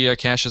me all the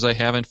caches I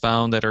haven't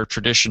found that are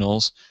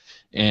traditionals,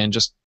 and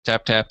just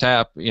tap tap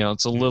tap.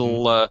 It's a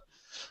little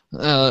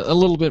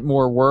bit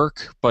more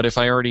work, but if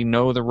I already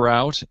know the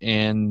route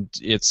and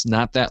it's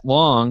not that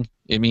long,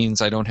 it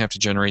means I don't have to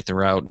generate the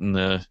route and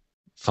the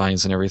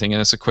finds and everything,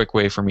 and it's a quick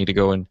way for me to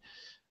go and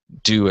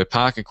do a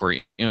pocket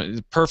query.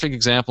 The perfect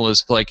example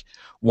is like,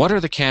 what are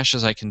the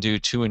caches I can do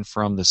to and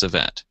from this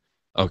event?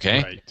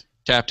 Okay, Right.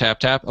 Tap, tap,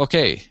 tap.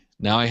 Okay,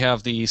 now I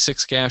have the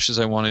 6 caches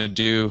I want to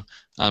do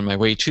on my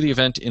way to the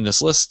event in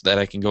this list that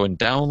I can go and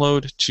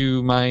download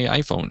to my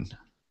iPhone.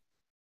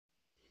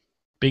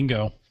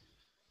 Bingo.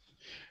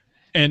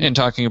 And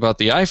talking about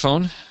the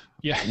iPhone,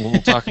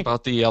 we'll talk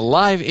about the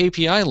live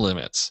API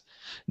limits.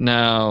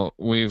 Now,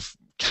 we've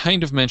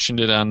kind of mentioned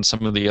it on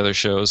some of the other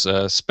shows,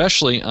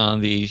 especially on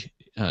the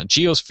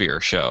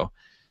Geosphere show,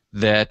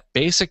 that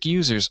basic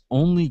users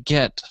only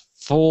get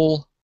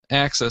full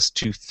access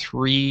to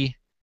 3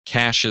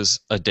 caches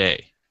a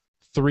day.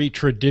 3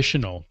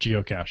 traditional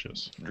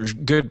geocaches.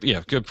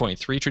 Good point.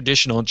 3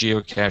 traditional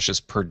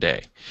geocaches per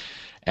day.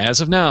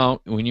 As of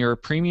now, when you're a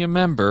premium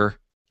member,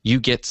 you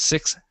get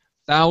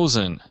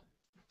 6,000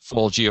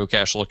 full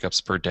geocache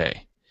lookups per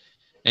day,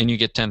 and you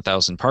get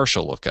 10,000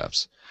 partial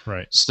lookups.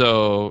 Right.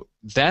 So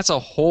that's a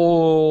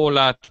whole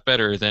lot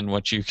better than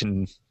what you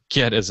can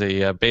get as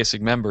a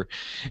basic member.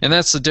 And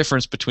that's the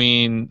difference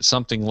between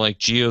something like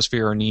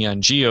Geosphere or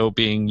Neon Geo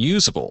being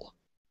usable.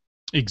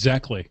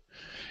 Exactly.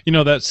 You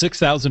know, that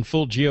 6,000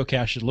 full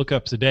geocache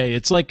lookups a day,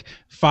 it's like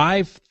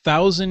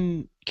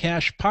 5,000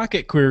 cache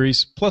pocket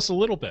queries plus a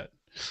little bit.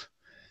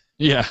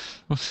 Yeah.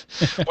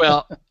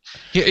 Well,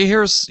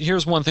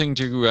 here's one thing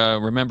to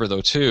remember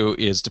though too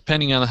is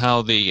depending on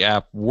how the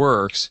app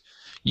works,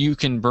 you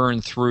can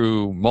burn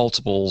through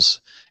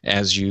multiples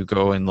as you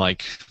go and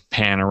like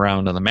pan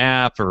around on the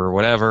map or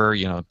whatever.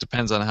 You know, it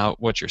depends on how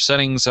what your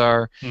settings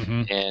are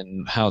Mm-hmm.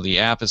 and how the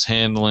app is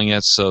handling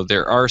it. So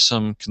there are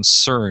some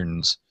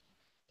concerns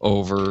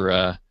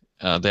over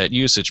that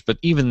usage. But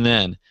even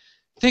then,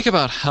 think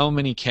about how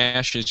many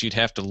caches you'd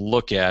have to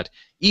look at,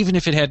 even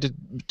if it had to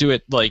do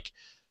it like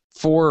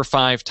 4 or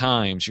 5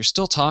 times. You're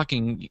still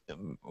talking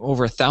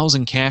over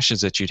 1,000 caches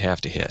that you'd have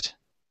to hit.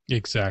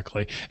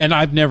 Exactly. And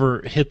I've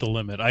never hit the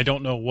limit. I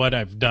don't know what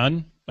I've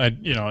done. I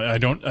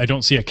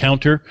don't see a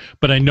counter,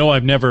 but I know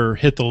I've never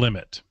hit the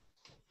limit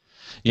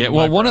Yeah, in my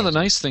well, one of the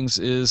browsing. nice things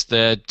is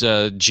that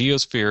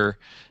Geosphere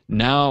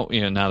now,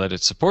 now that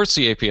it supports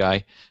the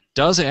API,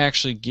 does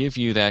actually give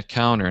you that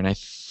counter. And I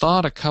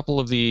thought a couple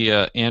of the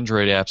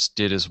Android apps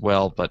did as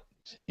well, but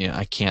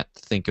I can't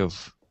think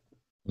of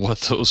what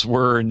those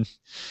were and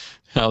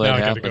how that Now I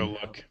got to go happened.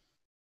 look.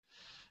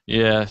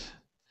 Yeah.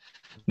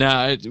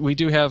 Now we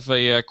do have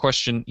a,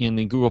 question in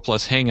the Google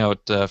Plus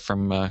Hangout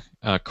from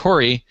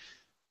Corey,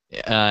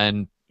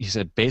 and he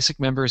said basic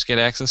members get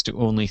access to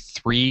only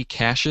 3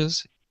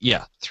 caches.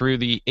 Yeah, through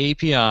the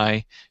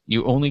API,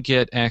 you only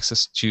get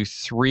access to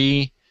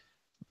 3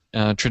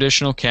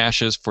 traditional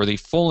caches for the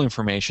full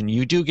information.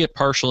 You do get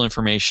partial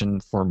information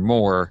for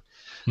more,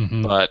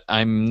 Mm-hmm. but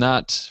I'm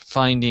not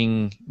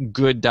finding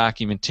good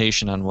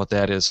documentation on what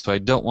that is, so I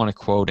don't want to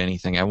quote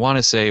anything. I want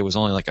to say it was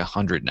only like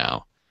 100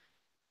 now,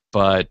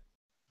 but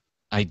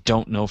I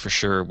don't know for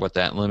sure what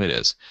that limit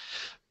is.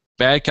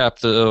 Bad Cop,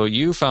 though,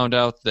 you found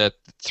out that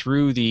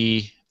through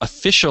the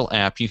official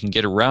app you can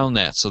get around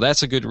that, so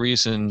that's a good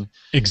reason.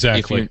 If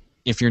Exactly.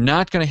 you're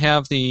not going to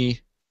have the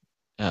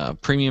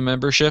premium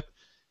membership,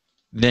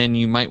 then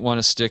you might want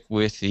to stick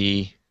with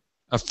the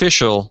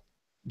official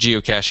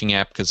geocaching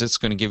app because it's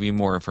going to give you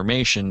more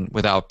information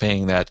without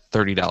paying that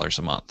 $30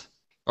 a month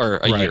or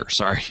a Right. year.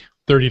 Sorry.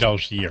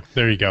 $30 a year.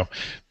 There you go.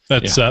 Yeah.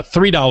 That's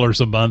 $3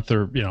 a month,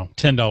 or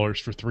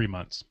 $10 for 3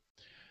 months.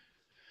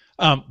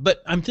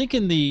 But I'm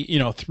thinking the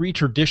 3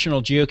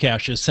 traditional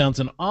geocaches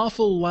sounds an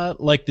awful lot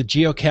like the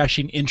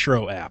geocaching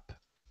intro app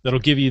that'll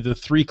give you the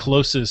 3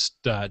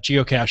 closest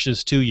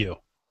geocaches to you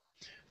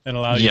and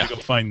allow you to Yeah. go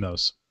find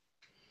those.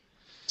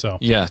 So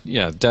Yeah,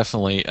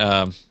 definitely.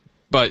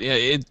 But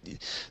yeah,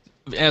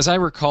 as I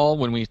recall,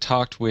 when we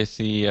talked with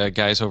the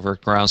guys over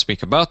at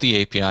Groundspeak about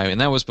the API, and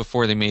that was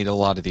before they made a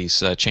lot of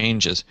these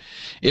changes,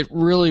 it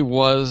really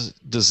was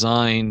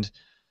designed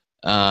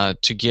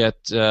to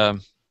get a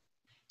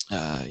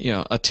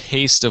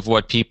taste of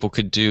what people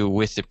could do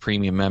with the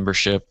premium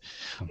membership,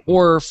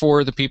 or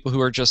for the people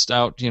who are just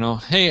out,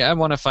 hey, I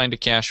want to find a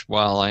cache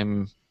while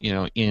I'm,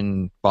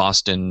 in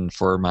Boston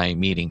for my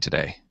meeting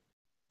today.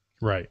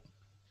 right.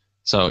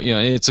 So,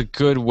 it's a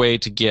good way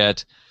to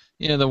get,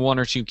 the 1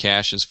 or 2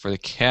 caches for the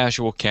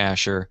casual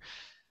cacher.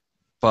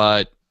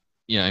 But,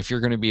 if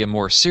you're going to be a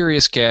more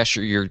serious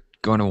cacher, you're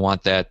going to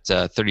want that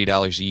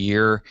 $30 a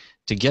year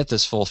to get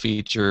this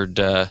full-featured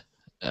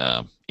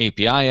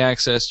API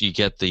access. You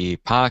get the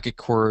pocket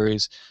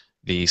queries,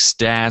 the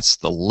stats,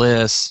 the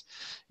lists,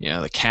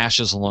 the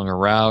caches along a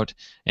route.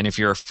 And if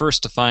you're a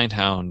first-to-find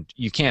hound,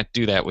 you can't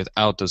do that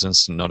without those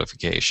instant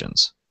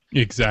notifications.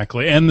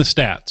 Exactly. And the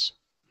stats.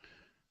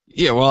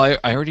 Yeah, well,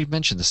 I already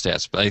mentioned the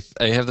stats, but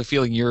I have the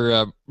feeling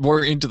you're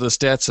more into the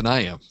stats than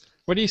I am.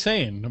 What are you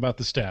saying about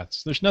the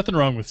stats? There's nothing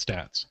wrong with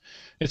stats.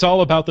 It's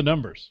all about the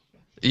numbers.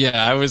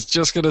 Yeah, I was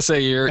just gonna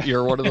say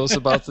you're one of those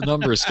about the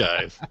numbers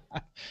guys.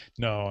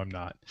 No, I'm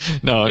not.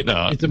 No,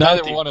 It's about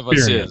neither the one of us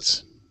is.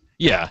 experience.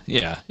 Yeah,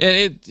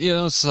 and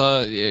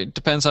it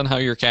depends on how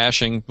you're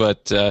caching,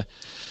 but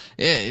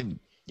it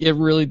it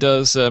really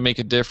does make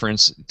a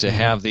difference to Mm-hmm.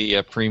 have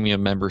the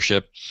premium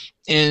membership,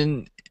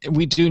 and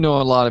we do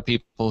know a lot of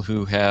people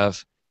who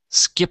have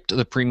skipped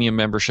the premium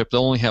membership.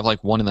 They'll only have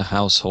like one in the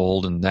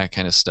household and that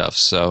kind of stuff.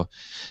 So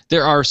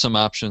there are some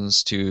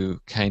options to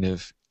kind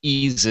of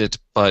ease it,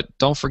 but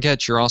don't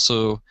forget you're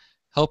also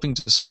helping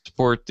to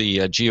support the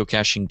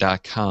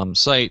geocaching.com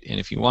site, and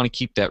if you want to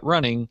keep that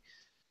running,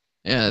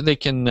 they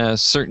can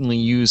certainly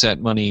use that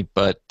money,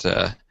 but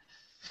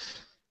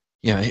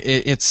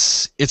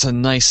it's a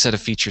nice set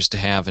of features to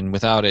have, and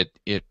without it,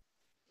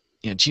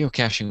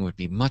 geocaching would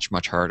be much,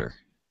 much harder.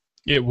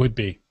 It would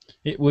be.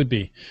 It would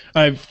be.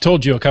 I've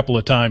told you a couple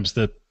of times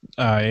that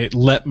I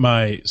let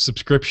my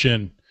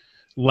subscription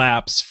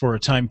lapse for a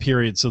time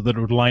period so that it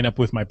would line up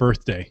with my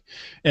birthday.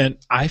 And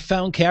I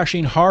found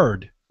caching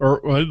hard,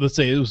 or let's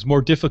say it was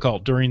more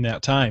difficult during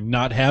that time,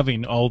 not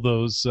having all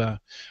those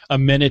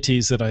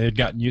amenities that I had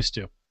gotten used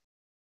to.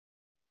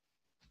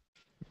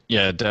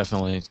 Yeah,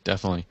 definitely,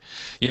 definitely.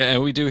 Yeah,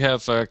 and we do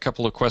have a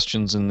couple of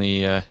questions in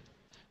the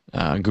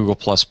Google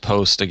Plus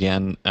post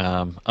again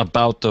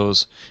about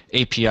those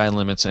API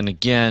limits. And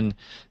again,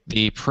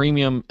 the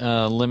premium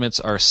limits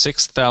are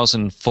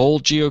 6,000 full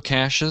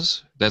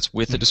geocaches. That's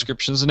with the Hmm.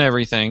 descriptions and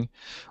everything,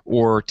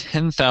 or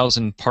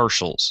 10,000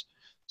 partials.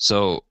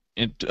 So,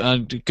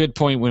 good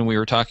point when we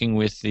were talking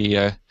with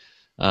the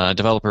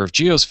developer of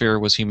Geosphere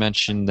was he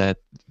mentioned that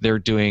they're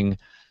doing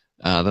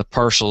the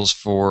partials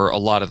for a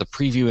lot of the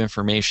preview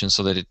information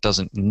so that it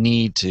doesn't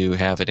need to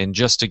have it and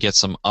just to get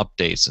some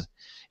updates.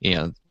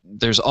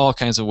 There's all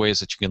kinds of ways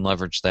that you can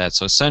leverage that.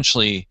 So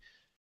essentially,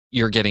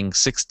 you're getting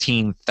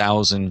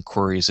 16,000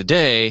 queries a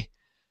day,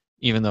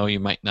 even though you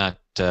might not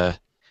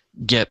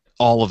get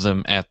all of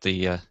them at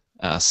the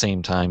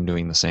same time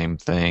doing the same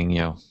thing,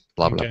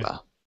 blah, blah, Okay. blah.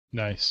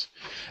 Nice.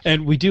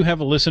 And we do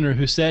have a listener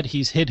who said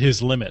he's hit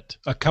his limit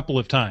a couple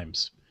of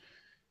times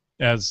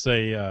as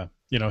they,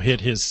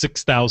 hit his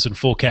 6,000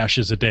 full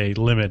caches a day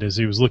limit as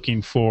he was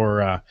looking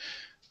for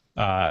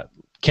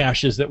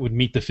caches that would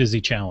meet the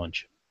Fizzy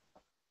challenge.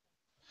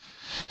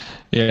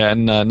 Yeah,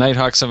 and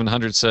Nighthawk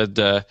 700 said,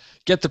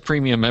 "Get the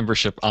premium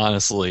membership."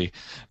 Honestly,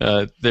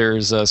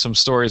 there's some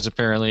stories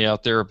apparently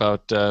out there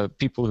about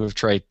people who have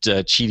tried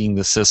cheating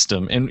the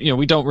system, and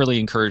we don't really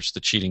encourage the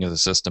cheating of the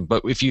system.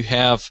 But if you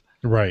have,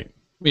 Right.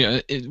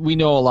 we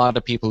know a lot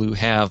of people who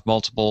have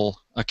multiple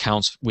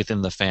accounts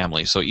within the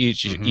family, so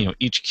Hmm.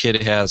 each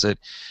kid has it,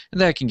 and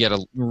that can get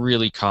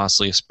really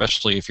costly,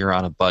 especially if you're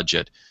on a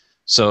budget.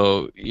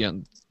 So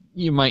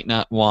you might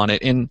not want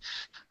it, and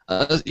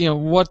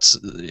what's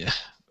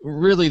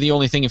really the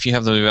only thing if you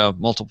have the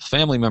multiple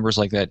family members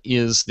like that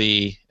is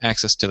the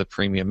access to the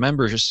premium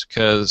members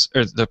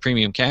or the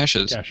premium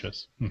caches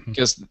Caches. Hmm.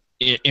 because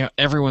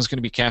everyone's going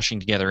to be caching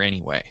together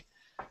anyway.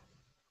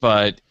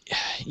 But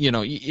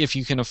if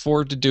you can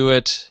afford to do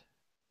it,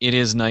 it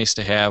is nice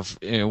to have.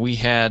 We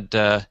had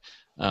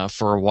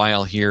for a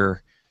while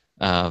here,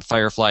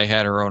 Firefly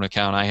had her own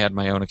account. I had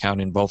my own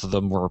account, and both of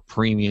them were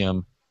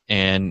premium.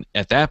 And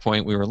at that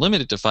point, we were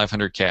limited to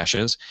 500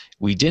 caches.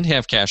 We did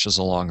have caches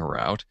along a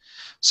route.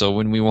 So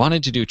when we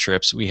wanted to do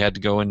trips, we had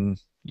to go and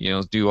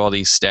do all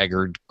these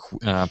staggered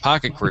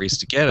pocket queries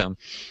to get them.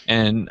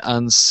 And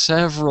on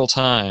several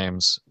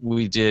times,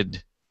 we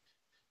did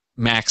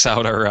max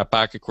out our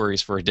pocket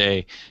queries for a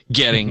day,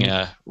 getting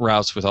Hmm.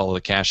 routes with all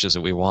the caches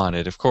that we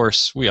wanted. Of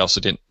course, we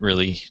also didn't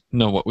really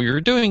know what we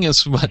were doing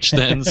as much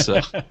then,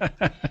 so.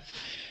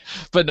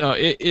 But no,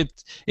 it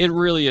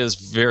really is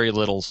very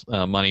little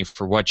money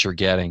for what you're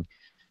getting.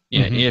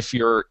 Hmm. If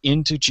you're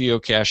into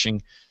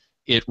geocaching,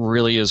 it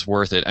really is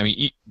worth it. I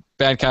mean,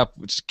 Bad Cop,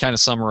 to kind of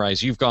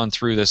summarize, you've gone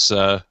through this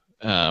for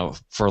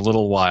a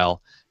little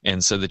while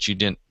and said that you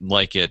didn't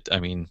like it. I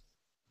mean,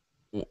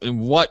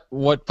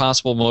 what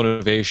possible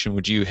motivation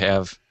would you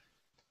have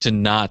to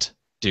not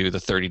do the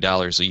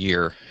 $30 a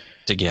year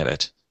to get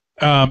it?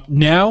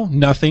 Now,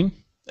 nothing.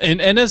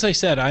 And as I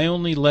said, I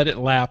only let it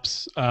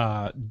lapse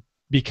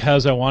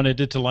because I wanted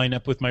it to line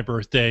up with my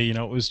birthday.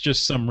 It was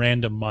just some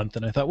random month.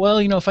 And I thought, well,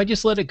 if I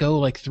just let it go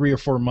like 3 or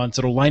 4 months,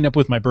 it'll line up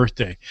with my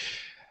birthday.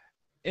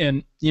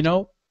 And,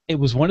 it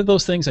was one of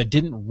those things I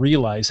didn't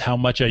realize how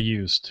much I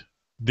used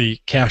the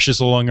caches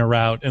along a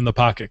route and the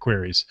pocket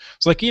queries.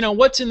 It's like,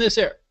 what's in this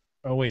area?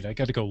 Oh, wait, I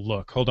got to go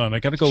look. Hold on. I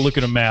got to go look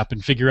at a map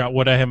and figure out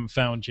what I haven't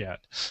found yet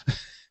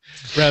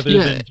rather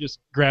Yeah, than just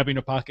grabbing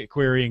a pocket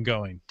query and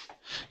going.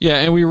 yeah,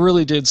 and we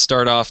really did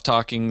start off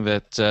talking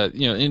that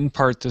in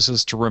part this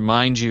is to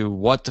remind you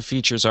what the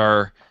features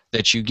are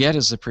that you get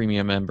as a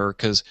premium member,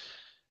 because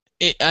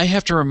I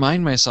have to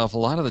remind myself a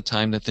lot of the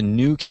time that the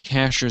new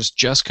cachers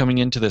just coming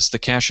into this, the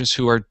cachers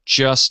who are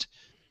just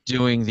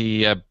doing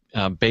the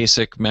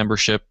basic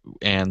membership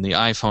and the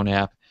iPhone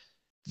app,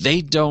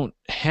 they don't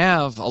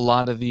have a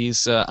lot of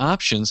these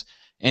options,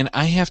 and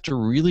I have to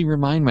really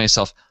remind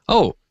myself,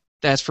 oh,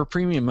 that's for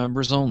premium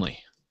members only.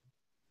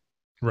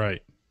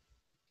 Right.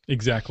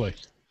 Exactly.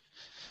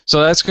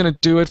 So that's going to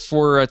do it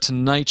for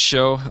tonight's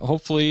show.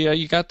 Hopefully,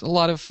 you got a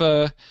lot of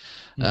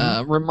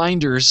Hmm.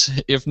 reminders,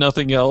 if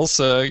nothing else.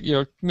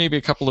 Maybe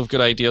a couple of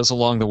good ideas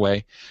along the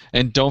way.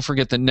 And don't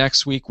forget that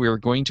next week we are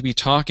going to be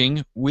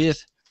talking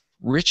with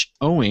Rich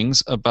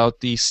Owings about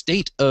the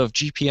state of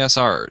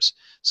GPSRs.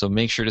 So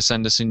make sure to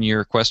send us in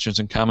your questions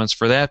and comments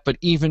for that. But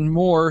even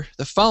more,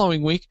 the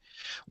following week,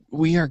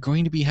 we are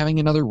going to be having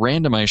another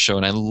randomized show,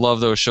 and I love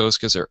those shows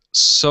because there are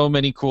so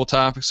many cool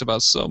topics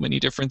about so many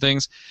different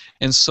things,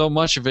 and so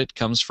much of it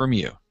comes from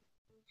you.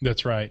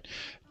 That's right.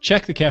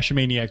 Check the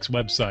Cachamaniacs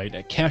website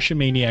at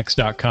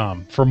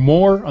cachamaniacs.com for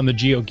more on the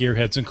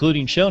GeoGearHeads,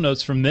 including show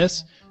notes from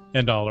this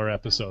and all our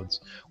episodes.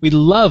 We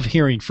love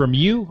hearing from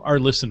you, our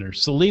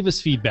listeners, so leave us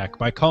feedback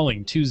by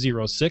calling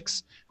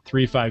 206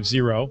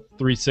 350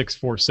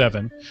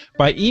 3647,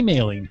 by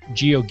emailing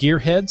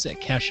geogearheads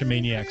at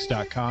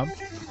cachamaniacs.com,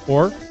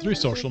 or through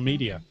social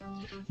media.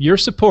 Your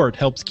support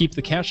helps keep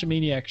the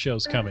Cashomaniac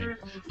shows coming.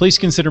 Please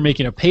consider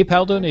making a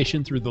PayPal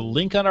donation through the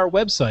link on our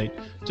website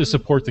to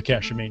support the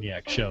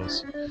Cashomaniac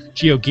shows.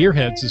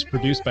 GeoGearHeads is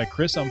produced by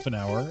Chris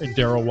Umfenauer and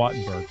Daryl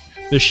Wattenberg.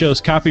 This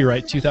show's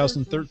copyright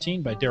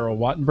 2013 by Daryl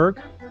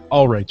Wattenberg.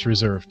 All rights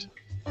reserved.